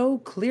is so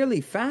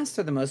clearly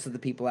faster than most of the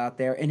people out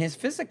there, and his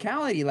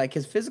physicality, like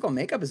his physical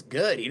makeup, is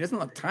good. He doesn't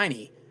look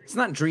tiny. It's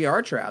not Dre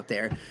Archer out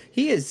there.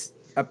 He is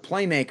a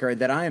playmaker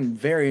that I am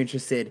very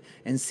interested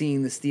in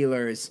seeing the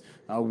Steelers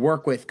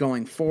work with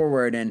going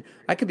forward, and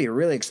I could be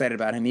really excited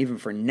about him even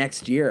for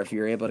next year if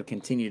you're able to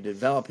continue to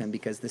develop him,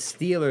 because the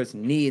Steelers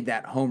need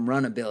that home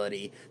run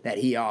ability that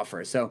he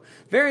offers. So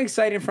very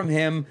excited from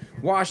him.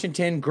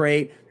 Washington,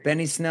 great.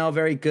 Benny Snell,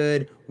 very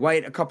good.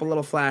 White, a couple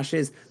little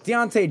flashes.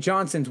 Deontay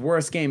Johnson's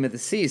worst game of the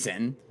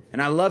season,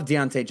 and I love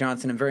Deontay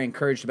Johnson. I'm very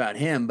encouraged about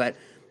him, but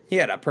he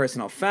had a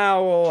personal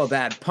foul, a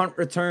bad punt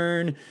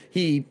return.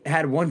 He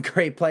had one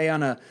great play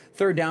on a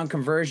third down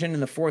conversion in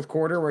the fourth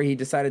quarter where he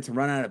decided to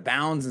run out of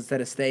bounds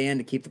instead of stay in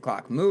to keep the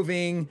clock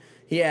moving.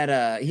 He had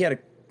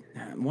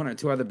one or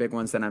two other big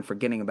ones that I'm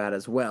forgetting about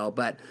as well.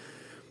 But,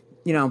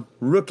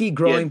 rookie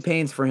growing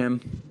pains for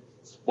him.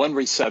 One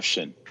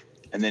reception,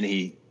 and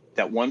then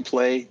that one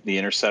play, the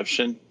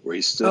interception, where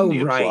he stood and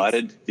he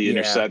applauded the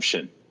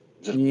interception.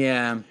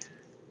 Yeah.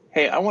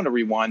 Hey, I want to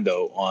rewind,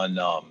 though,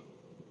 on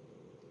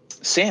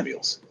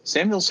Samuels.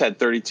 Samuels had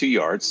 32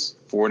 yards,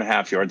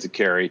 4.5 yards a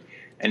carry,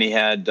 and he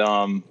had,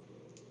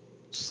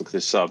 let's look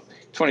this up,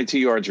 22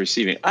 yards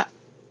receiving.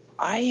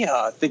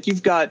 I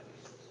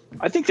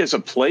think there's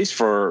a place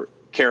for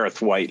Kareth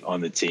White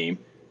on the team,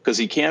 because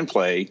he can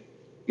play,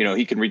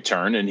 he can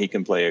return and he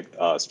can play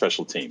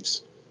special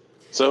teams.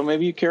 So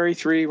maybe you carry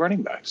 3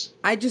 running backs.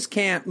 I just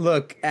can't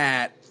look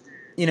at,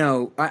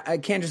 I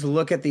can't just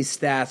look at these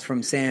stats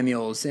from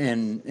Samuels,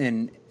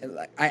 and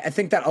I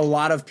think that a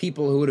lot of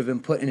people who would have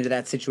been put into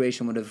that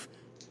situation would have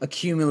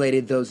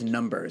accumulated those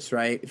numbers,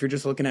 right? If you're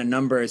just looking at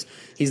numbers,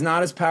 he's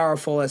not as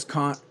powerful as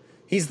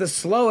he's the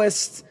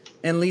slowest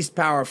and least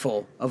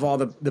powerful of all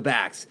the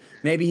backs.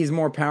 Maybe he's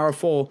more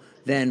powerful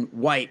than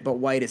White, but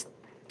White is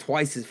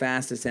twice as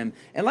fast as him.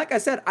 And like I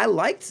said, I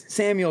liked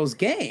Samuel's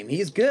game.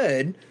 He's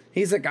good.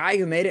 He's a guy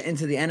who made it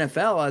into the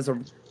NFL as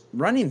a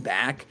running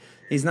back.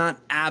 He's not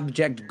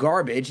abject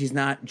garbage. He's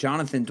not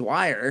Jonathan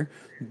Dwyer.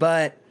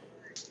 But,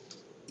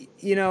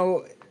 you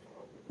know,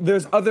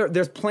 there's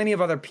plenty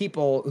of other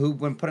people who,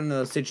 when put into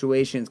those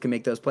situations, can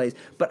make those plays.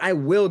 But I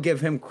will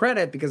give him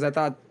credit because I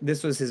thought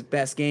this was his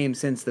best game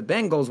since the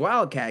Bengals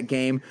Wildcat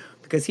game,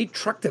 because he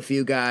trucked a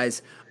few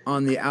guys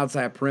on the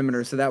outside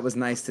perimeter, so that was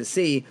nice to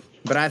see.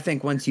 But I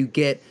think once you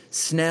get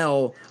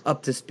Snell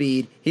up to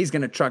speed, he's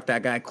going to truck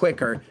that guy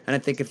quicker. And I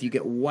think if you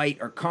get White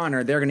or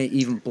Connor, they're going to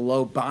even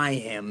blow by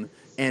him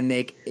and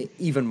make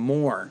even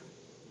more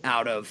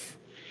out of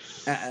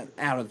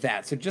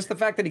that. So just the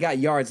fact that he got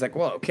yards, like,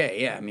 well,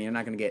 okay, yeah, I mean, you're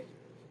not going to get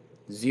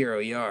 0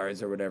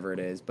 yards or whatever it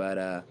is,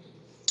 but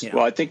you know,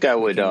 well, I think I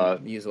would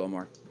use a little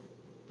more.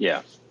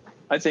 Yeah,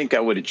 I think I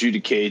would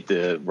adjudicate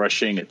the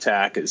rushing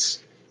attack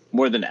as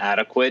more than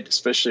adequate,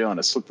 especially on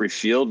a slippery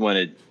field when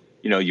it,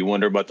 you know, you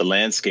wonder about the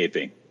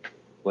landscaping,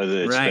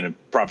 whether it's been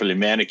properly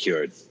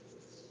manicured.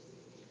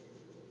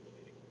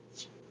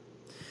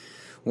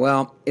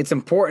 Well, it's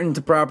important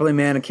to properly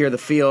manicure the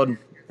field.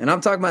 And I'm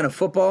talking about in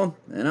football,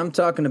 and I'm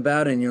talking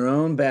about in your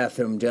own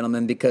bathroom,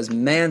 gentlemen, because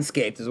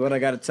Manscaped is what I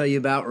got to tell you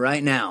about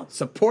right now.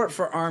 Support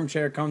for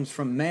Armchair comes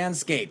from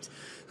Manscaped,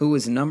 who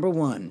is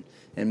 #1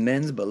 in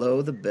men's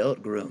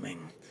below-the-belt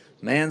grooming.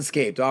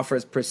 Manscaped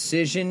offers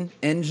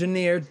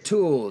precision-engineered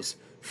tools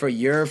for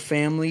your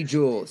family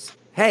jewels.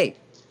 Hey,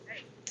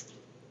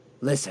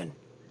 listen,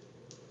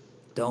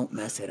 don't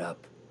mess it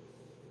up,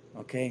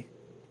 okay?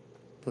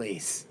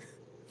 Please,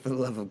 for the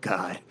love of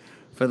God,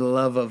 for the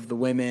love of the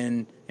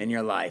women in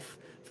your life,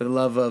 for the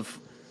love of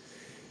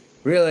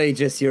really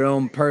just your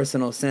own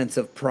personal sense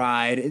of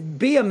pride.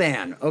 Be a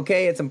man,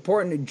 okay? It's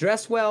important to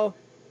dress well,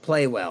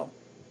 play well.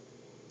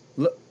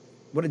 Look,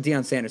 what did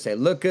Deion Sanders say?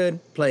 Look good,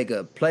 play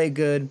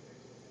good.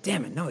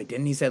 Damn it, no he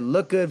didn't. He said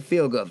look good,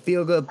 play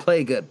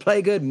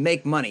good,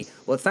 make money.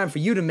 Well, it's time for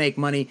you to make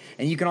money,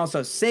 and you can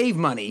also save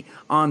money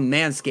on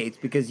Manscaped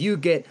because you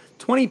get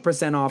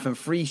 20% off and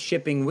free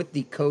shipping with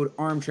the code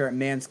armchair at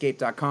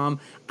manscaped.com.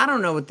 I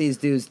don't know what these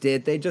dudes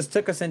did. They just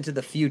took us into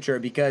the future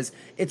because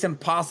it's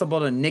impossible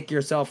to nick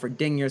yourself or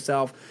ding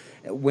yourself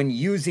when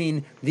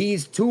using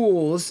these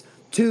tools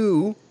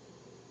to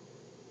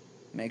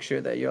make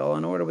sure that you're all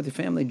in order with your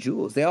family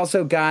jewels. They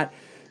also got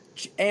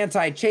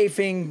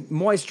anti-chafing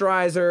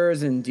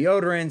moisturizers and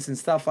deodorants and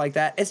stuff like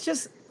that. It's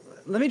just,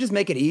 let me just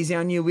make it easy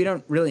on you. We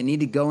don't really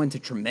need to go into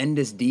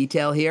tremendous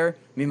detail here.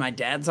 I mean, my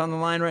dad's on the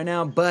line right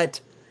now,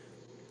 but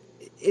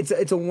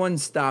it's a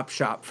one-stop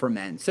shop for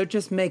men. So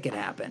just make it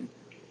happen.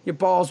 Your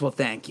balls will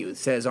thank you,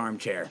 says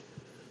Armchair.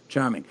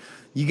 Charming.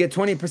 You get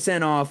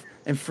 20% off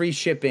and free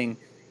shipping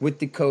with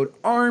the code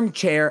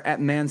armchair at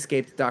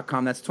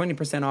manscaped.com. That's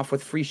 20% off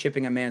with free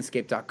shipping at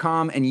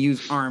manscaped.com, and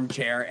use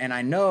Armchair. And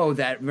I know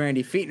that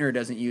Randy Fietner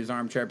doesn't use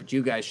Armchair, but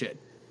you guys should.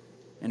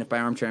 And if by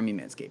Armchair, I mean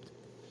Manscaped.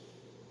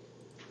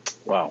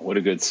 Wow, what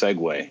a good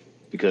segue.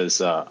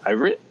 Because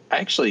I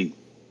actually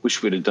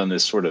wish we'd have done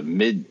this sort of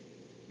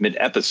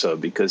mid-episode,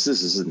 because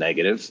this is a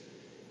negative,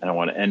 and I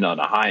want to end on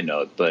a high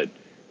note. But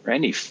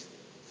Randy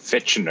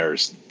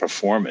Fichtner's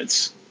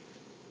performance,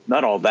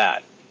 not all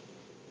that.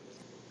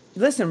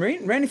 Listen,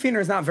 Randy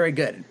Fichtner is not very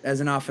good as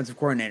an offensive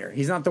coordinator.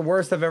 He's not the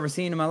worst I've ever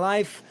seen in my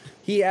life.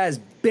 He has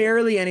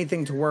barely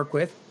anything to work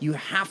with. You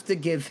have to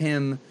give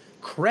him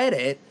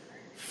credit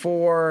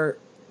for...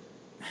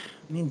 I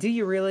mean, do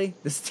you really?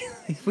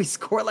 We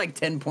score like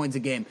 10 points a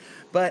game.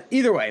 But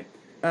either way,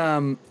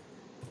 let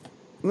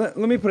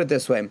me put it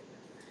this way.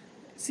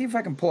 See if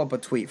I can pull up a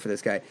tweet for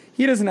this guy.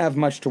 He doesn't have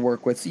much to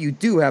work with, so you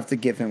do have to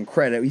give him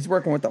credit. He's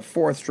working with a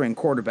fourth-string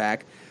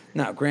quarterback.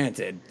 Now,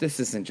 granted, this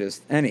isn't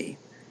just any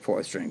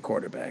fourth-string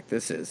quarterback.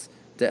 This is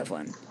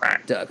Devlin,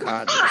 Duck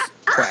Hodges,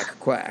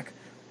 quack.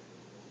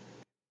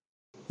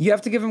 You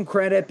have to give him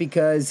credit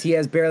because he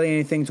has barely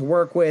anything to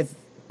work with,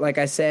 like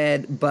I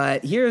said,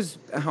 but here's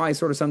how I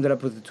sort of summed it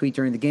up with the tweet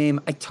during the game.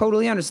 I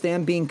totally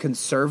understand being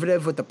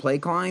conservative with the play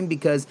calling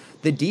because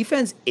the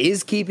defense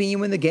is keeping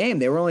you in the game.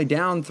 They were only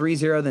down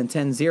 3-0, then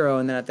 10-0,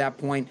 and then at that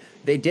point,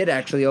 they did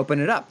actually open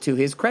it up, to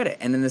his credit.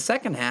 And in the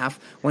second half,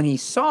 when he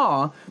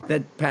saw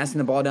that passing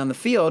the ball down the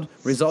field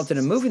resulted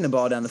in moving the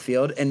ball down the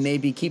field and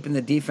maybe keeping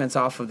the defense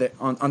off of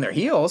on their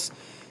heels,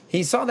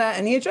 he saw that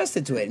and he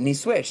adjusted to it and he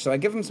switched. So I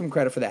give him some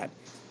credit for that.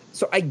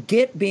 So I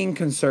get being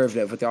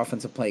conservative with the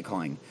offensive play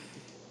calling.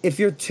 If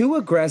you're too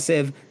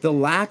aggressive, the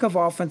lack of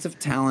offensive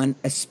talent,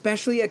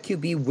 especially at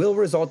QB, will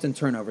result in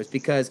turnovers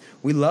because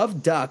we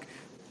love Duck,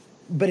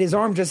 but his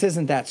arm just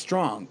isn't that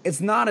strong. It's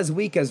not as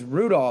weak as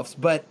Rudolph's,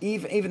 but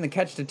even the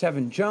catch to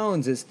Tevin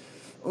Jones is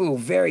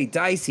very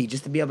dicey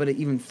just to be able to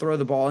even throw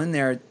the ball in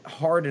there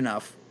hard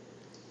enough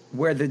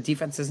where the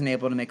defense isn't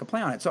able to make a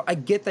play on it. So I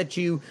get that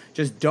you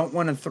just don't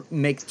want to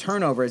make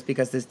turnovers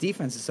because this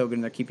defense is so good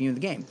and they're keeping you in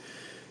the game.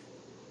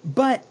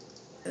 But...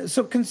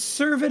 so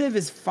conservative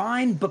is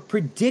fine, but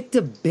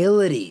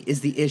predictability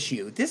is the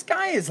issue. This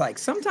guy is like,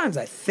 sometimes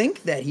I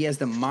think that he has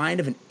the mind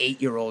of an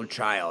 8-year-old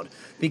child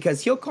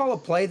because he'll call a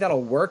play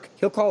that'll work.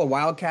 He'll call a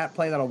Wildcat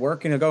play that'll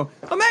work and he'll go,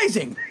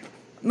 amazing.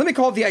 Let me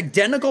call it the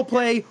identical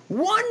play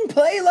one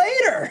play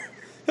later.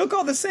 He'll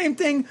call the same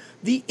thing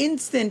the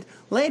instant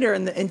later,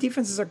 and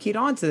defenses are keyed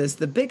on to this.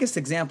 The biggest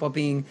example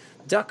being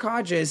Duck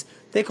Hodges.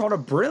 They called a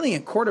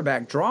brilliant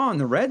quarterback draw in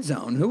the red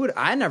zone.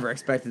 I never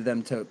expected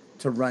them to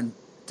run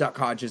Duck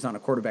Hodges on a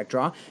quarterback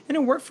draw, and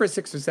it worked for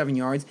 6 or 7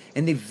 yards.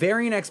 And the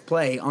very next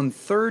play on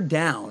third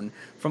down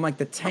from like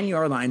the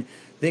 10-yard line,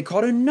 they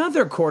called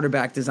another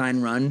quarterback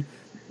design run.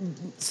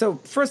 So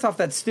first off,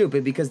 that's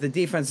stupid because the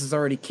defense is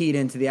already keyed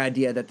into the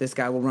idea that this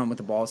guy will run with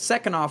the ball.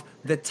 Second off,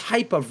 the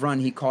type of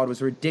run he called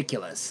was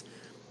ridiculous.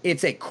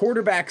 It's a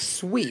quarterback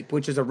sweep,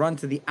 which is a run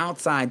to the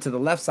outside, to the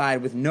left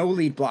side with no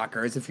lead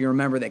blockers. If you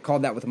remember, they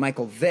called that with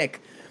Michael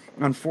Vick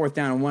on 4th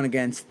down and 1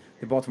 against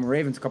the Baltimore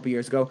Ravens a couple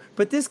years ago.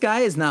 But this guy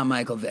is not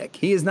Michael Vick.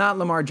 He is not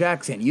Lamar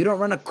Jackson. You don't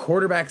run a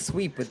quarterback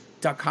sweep with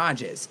Duck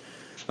Hodges.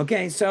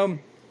 Okay, so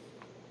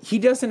he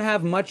doesn't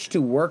have much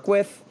to work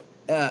with.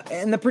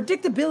 And the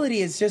predictability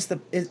is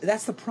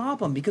that's the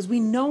problem, because we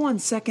know on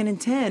 2nd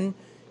and 10,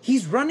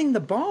 he's running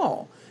the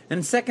ball.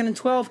 And 2nd and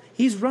 12,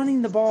 he's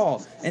running the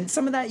ball. And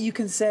some of that you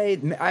can say,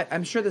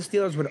 I'm sure the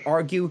Steelers would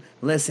argue,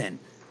 listen,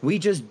 we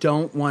just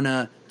don't want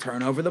to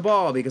turn over the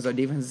ball because our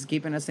defense is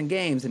keeping us in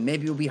games. And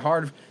maybe it'll be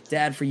hard,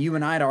 Dad, for you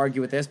and I to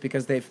argue with this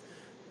because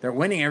they're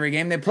winning every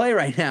game they play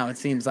right now, it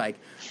seems like.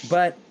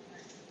 But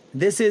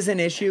this is an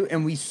issue,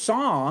 and we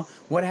saw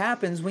what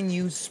happens when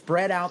you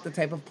spread out the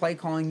type of play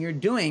calling you're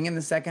doing in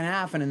the second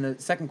half and in the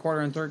second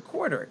quarter and third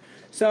quarter.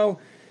 So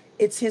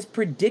it's his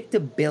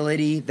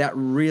predictability that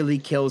really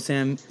kills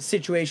him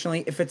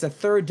situationally. If it's a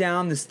third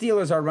down, the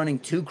Steelers are running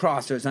 2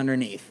 crossers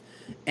underneath,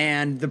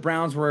 and the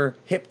Browns were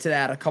hip to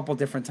that a couple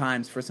different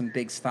times for some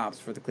big stops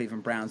for the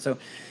Cleveland Browns. So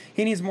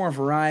he needs more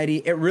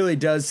variety. It really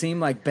does seem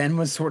like Ben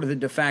was sort of the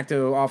de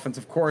facto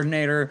offensive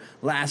coordinator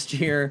last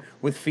year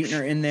with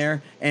Fichtner in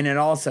there, and it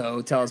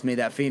also tells me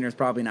that Fichtner's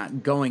probably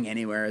not going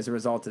anywhere as a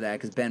result of that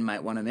because Ben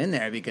might want him in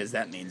there because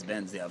that means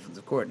Ben's the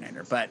offensive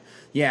coordinator. But,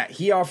 yeah,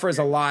 he offers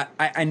a lot.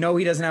 I know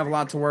he doesn't have a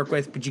lot to work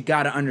with, but you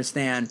got to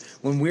understand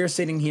when we're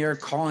sitting here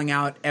calling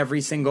out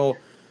every single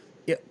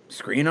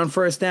screen on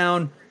first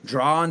down,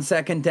 draw on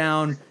second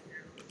down,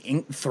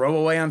 throw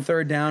away on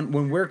third down.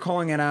 When we're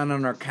calling it out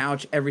on our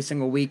couch every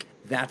single week,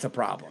 that's a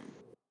problem.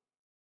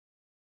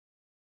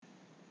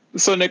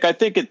 So, Nick, I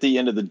think at the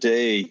end of the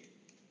day,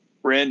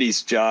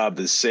 Randy's job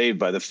is saved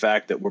by the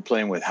fact that we're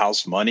playing with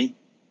house money,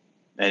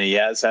 and he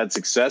has had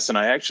success. And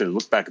I actually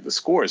look back at the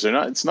scores;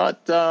 it's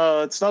not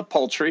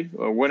paltry.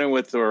 We're winning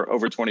with or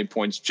over 20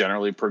 points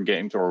generally per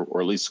game, or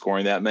at least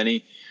scoring that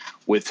many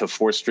with a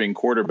 4-string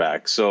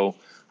quarterback. So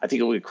I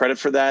think he'll get credit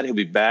for that. He'll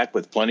be back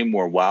with plenty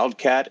more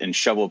wildcat and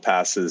shovel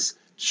passes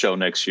to show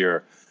next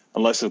year,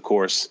 unless, of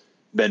course,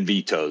 Ben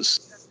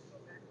vetoes.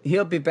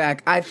 He'll be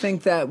back. I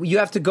think that you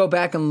have to go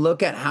back and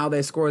look at how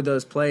they scored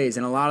those plays.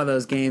 In a lot of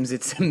those games,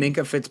 it's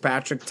Minkah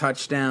Fitzpatrick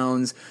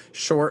touchdowns,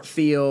 short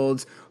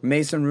fields,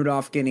 Mason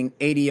Rudolph getting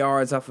 80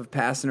 yards off of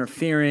pass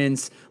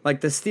interference.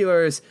 Like the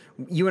Steelers,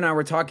 you and I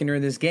were talking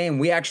during this game,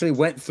 we actually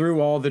went through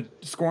all the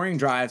scoring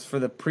drives for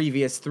the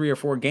previous 3 or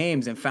 4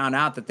 games and found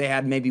out that they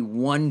had maybe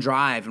 1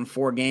 drive in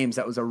 4 games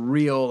that was a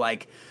real,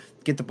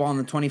 get the ball on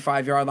the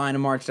 25-yard line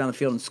and march down the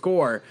field and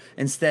score,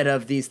 instead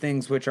of these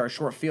things which are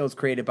short fields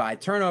created by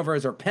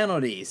turnovers or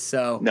penalties.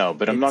 So no,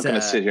 but I'm not going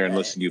to sit here and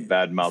listen to you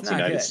badmouth the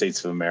United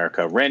States of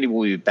America. Randy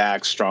will be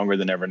back stronger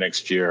than ever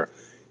next year.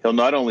 He'll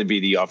not only be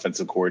the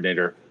offensive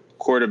coordinator,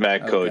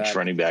 quarterback coach,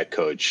 running back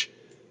coach,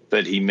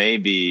 but he may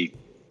be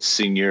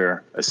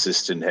senior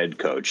assistant head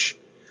coach.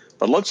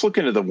 But let's look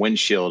into the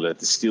windshield at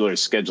the Steelers'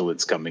 schedule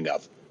that's coming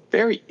up.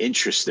 Very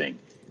interesting.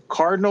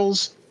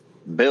 Cardinals,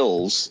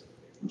 Bills,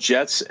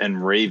 Jets,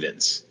 and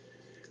Ravens.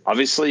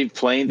 Obviously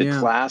playing the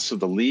class of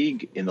the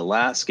league in the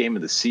last game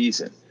of the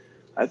season.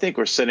 I think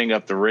we're setting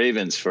up the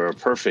Ravens for a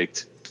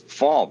perfect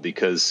fall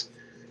because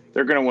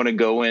they're going to want to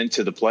go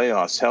into the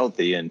playoffs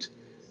healthy. And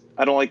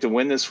I don't like to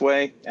win this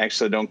way.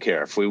 Actually, I don't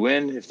care. If we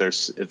win, if they're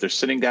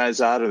sitting guys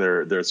out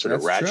or they're sort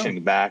of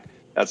ratcheting back,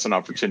 that's an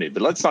opportunity.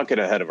 But let's not get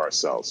ahead of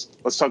ourselves.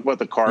 Let's talk about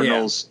the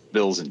Cardinals,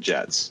 Bills, and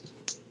Jets.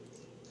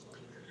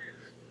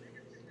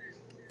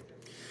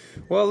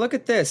 Well, look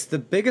at this. The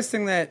biggest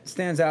thing that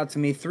stands out to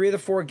me, 3 of the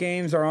 4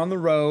 games are on the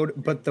road,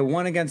 but the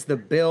one against the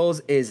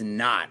Bills is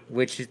not,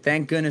 which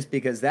thank goodness,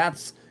 because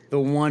that's the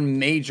one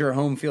major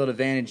home field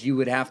advantage you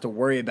would have to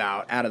worry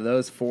about out of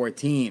those 4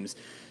 teams.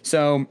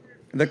 So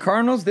the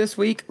Cardinals this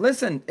week,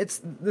 listen, it's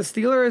the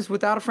Steelers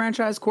without a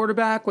franchise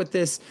quarterback with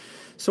this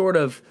sort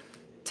of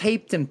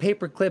taped and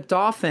paper-clipped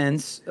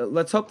offense.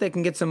 Let's hope they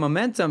can get some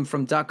momentum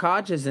from Duck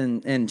Hodges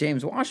and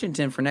James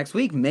Washington for next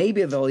week.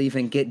 Maybe they'll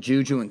even get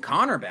Juju and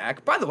Connor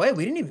back. By the way,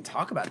 we didn't even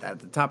talk about that at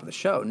the top of the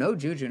show. No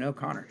Juju, no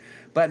Connor.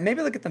 But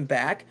maybe they'll get them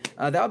back.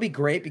 That would be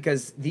great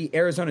because the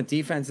Arizona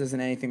defense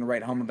isn't anything to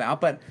write home about.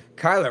 But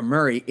Kyler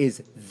Murray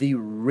is the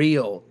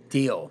real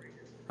deal.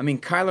 I mean,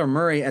 Kyler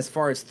Murray, as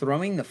far as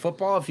throwing the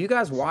football, if you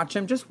guys watch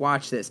him, just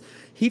watch this.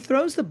 He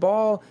throws the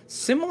ball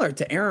similar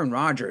to Aaron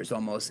Rodgers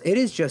almost. It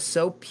is just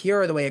so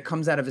pure the way it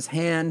comes out of his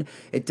hand.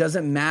 It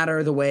doesn't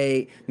matter the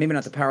way, maybe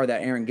not the power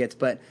that Aaron gets,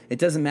 but it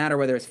doesn't matter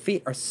whether his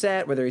feet are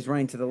set, whether he's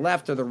running to the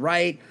left or the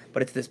right,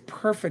 but it's this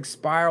perfect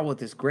spiral with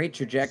this great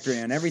trajectory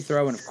on every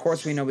throw, and of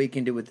course we know what he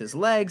can do with his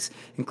legs,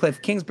 and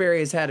Cliff Kingsbury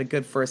has had a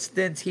good first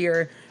stint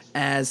here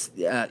as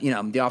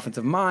the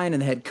offensive mind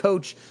and the head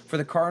coach for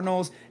the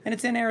Cardinals, and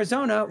it's in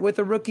Arizona with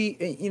a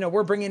rookie.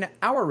 We're bringing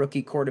our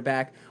rookie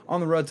quarterback on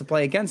the road to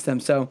play against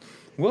them, so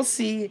we'll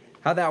see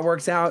how that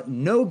works out.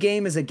 No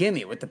game is a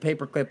gimme with the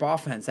paperclip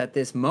offense at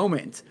this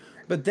moment,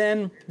 but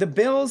then the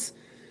Bills,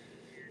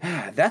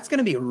 that's going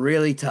to be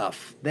really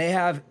tough. They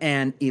have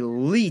an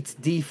elite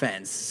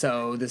defense,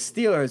 so the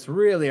Steelers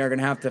really are going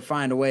to have to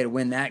find a way to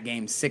win that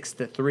game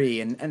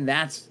 6-3, and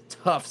that's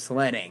tough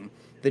sledding.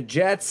 The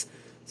Jets,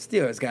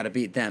 Steelers got to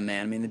beat them,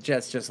 man. I mean, the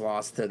Jets just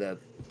lost to the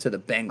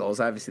Bengals.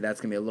 Obviously, that's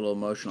going to be a little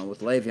emotional with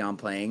Le'Veon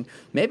playing.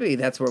 Maybe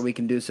that's where we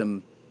can do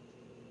some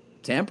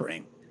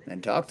tampering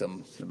and talk to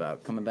them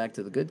about coming back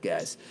to the good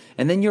guys.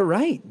 And then you're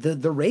right.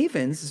 The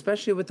Ravens,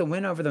 especially with the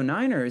win over the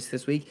Niners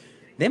this week,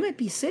 they might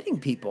be sitting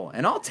people.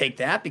 And I'll take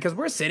that because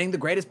we're sitting the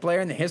greatest player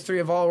in the history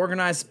of all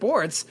organized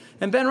sports,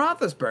 and Ben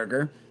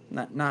Roethlisberger.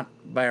 Not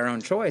by our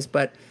own choice,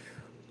 but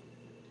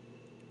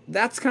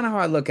that's kind of how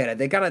I look at it.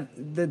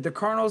 The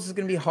Cardinals is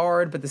going to be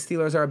hard, but the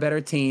Steelers are a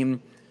better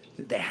team.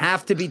 They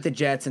have to beat the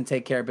Jets and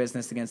take care of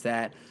business against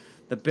that.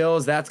 The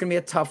Bills, that's going to be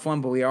a tough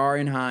one, but we are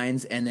in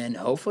Hines. And then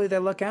hopefully they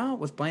look out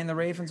with playing the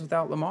Ravens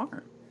without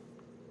Lamar.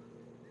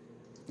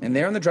 And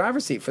they're in the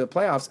driver's seat for the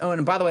playoffs. Oh,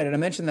 and by the way, did I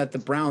mention that the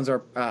Browns are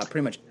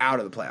pretty much out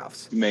of the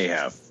playoffs? May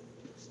have.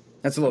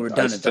 That's a little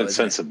redundant, though. I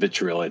sense a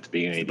vitriol at the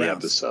beginning of the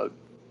episode.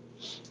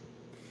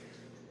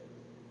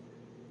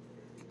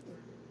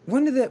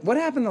 What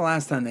happened the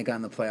llast time they got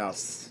in the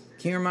playoffs?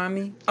 Can you remind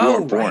me?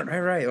 Born.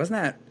 Right. Wasn't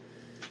that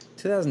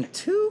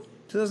 2002?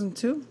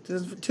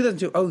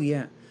 2002. Oh,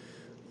 yeah.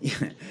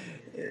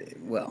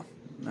 Well,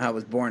 I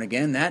was born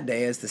again that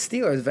day as the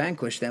Steelers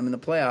vanquished them in the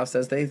playoffs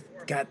as they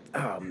got,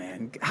 oh,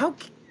 man.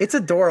 It's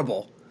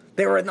adorable.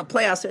 They were in the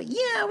playoffs.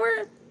 Yeah,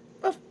 we're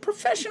a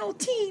professional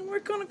team. We're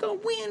going to go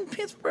win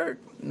Pittsburgh.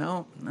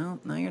 No,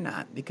 you're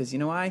not. Because you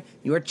know why?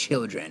 You're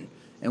children,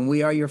 and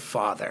we are your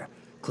father.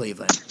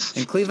 Cleveland.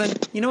 And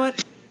Cleveland, you know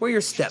what? We're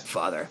your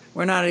stepfather.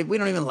 We don't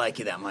even like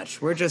you that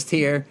much. We're just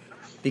here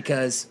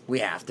because we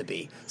have to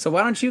be. So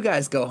why don't you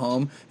guys go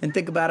home and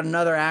think about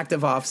another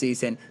active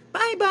offseason?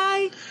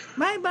 Bye-bye.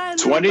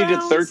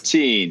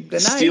 20-13.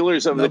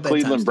 Steelers over the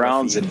Cleveland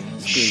Browns, and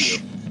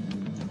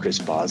Chris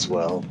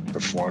Boswell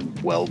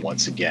performed well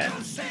once again.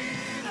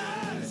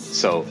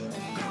 So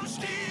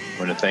I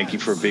want to thank you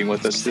for being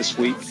with us this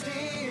week.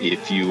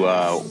 If you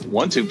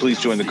want to, please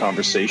join the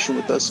conversation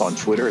with us on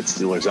Twitter at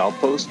Steelers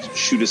Outpost.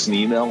 Shoot us an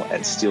email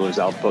at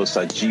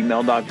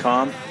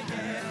SteelersOutpost@gmail.com.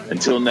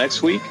 Until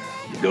next week,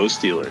 go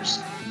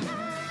Steelers.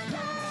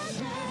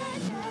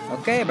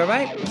 Okay,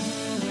 bye-bye.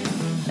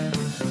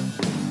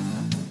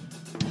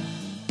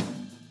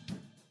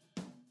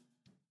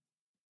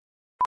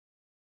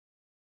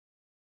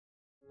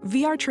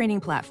 VR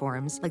training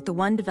platforms, like the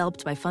one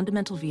developed by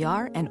Fundamental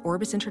VR and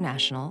Orbis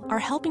International, are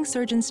helping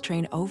surgeons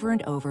train over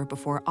and over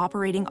before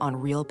operating on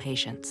real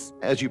patients.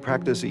 As you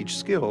practice each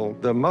skill,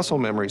 the muscle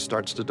memory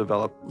starts to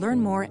develop. Learn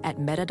more at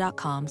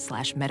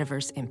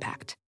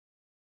meta.com/metaverseimpact.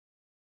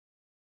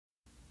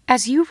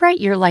 As you write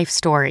your life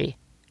story,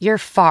 you're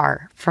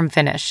far from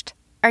finished.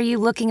 Are you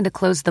looking to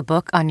close the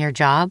book on your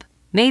job?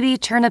 Maybe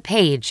turn a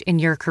page in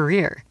your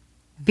career?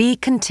 Be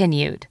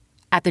continued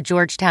at the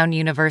Georgetown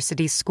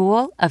University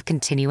School of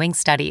Continuing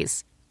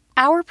Studies.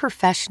 Our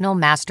professional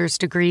master's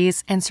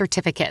degrees and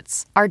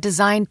certificates are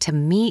designed to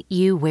meet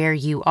you where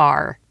you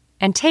are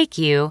and take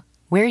you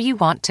where you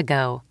want to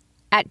go.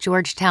 At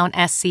Georgetown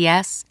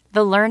SCS,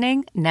 the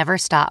learning never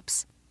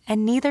stops,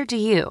 and neither do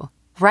you.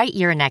 Write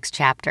your next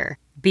chapter.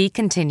 Be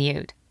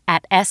continued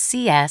at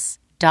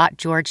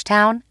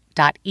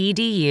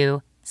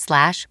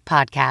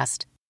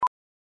scs.georgetown.edu/podcast.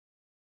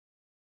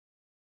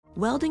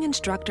 Welding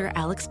instructor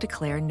Alex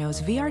DeClaire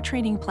knows VR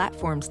training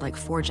platforms like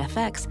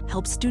ForgeFX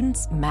help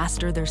students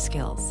master their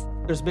skills.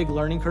 There's a big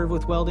learning curve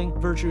with welding.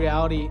 Virtual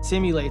reality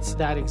simulates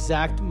that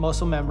exact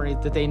muscle memory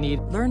that they need.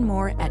 Learn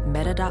more at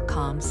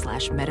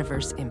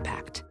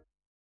meta.com/metaverseimpact.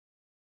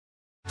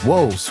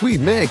 Whoa,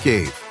 sweet man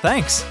cave.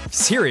 Thanks.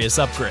 Serious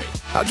upgrade.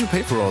 How'd you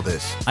pay for all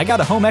this? I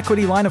got a home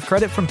equity line of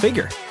credit from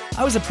Figure.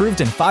 I was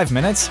approved in 5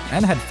 minutes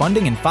and had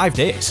funding in 5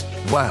 days.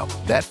 Wow,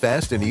 that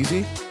fast and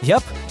easy?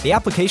 Yep, the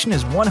application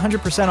is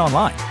 100%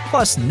 online,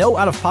 plus no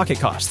out-of-pocket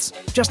costs.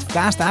 Just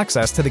fast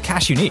access to the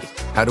cash you need.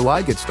 How do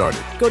I get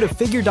started? Go to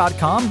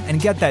Figure.com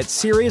and get that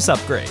serious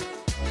upgrade.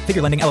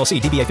 Figure Lending LLC,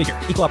 DBA Figure,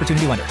 Equal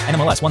Opportunity Lender,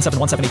 NMLS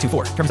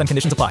 1717824. Terms and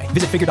conditions apply.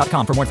 Visit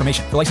Figure.com for more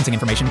information. For licensing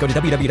information, go to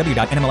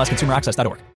www.nmlsconsumeraccess.org.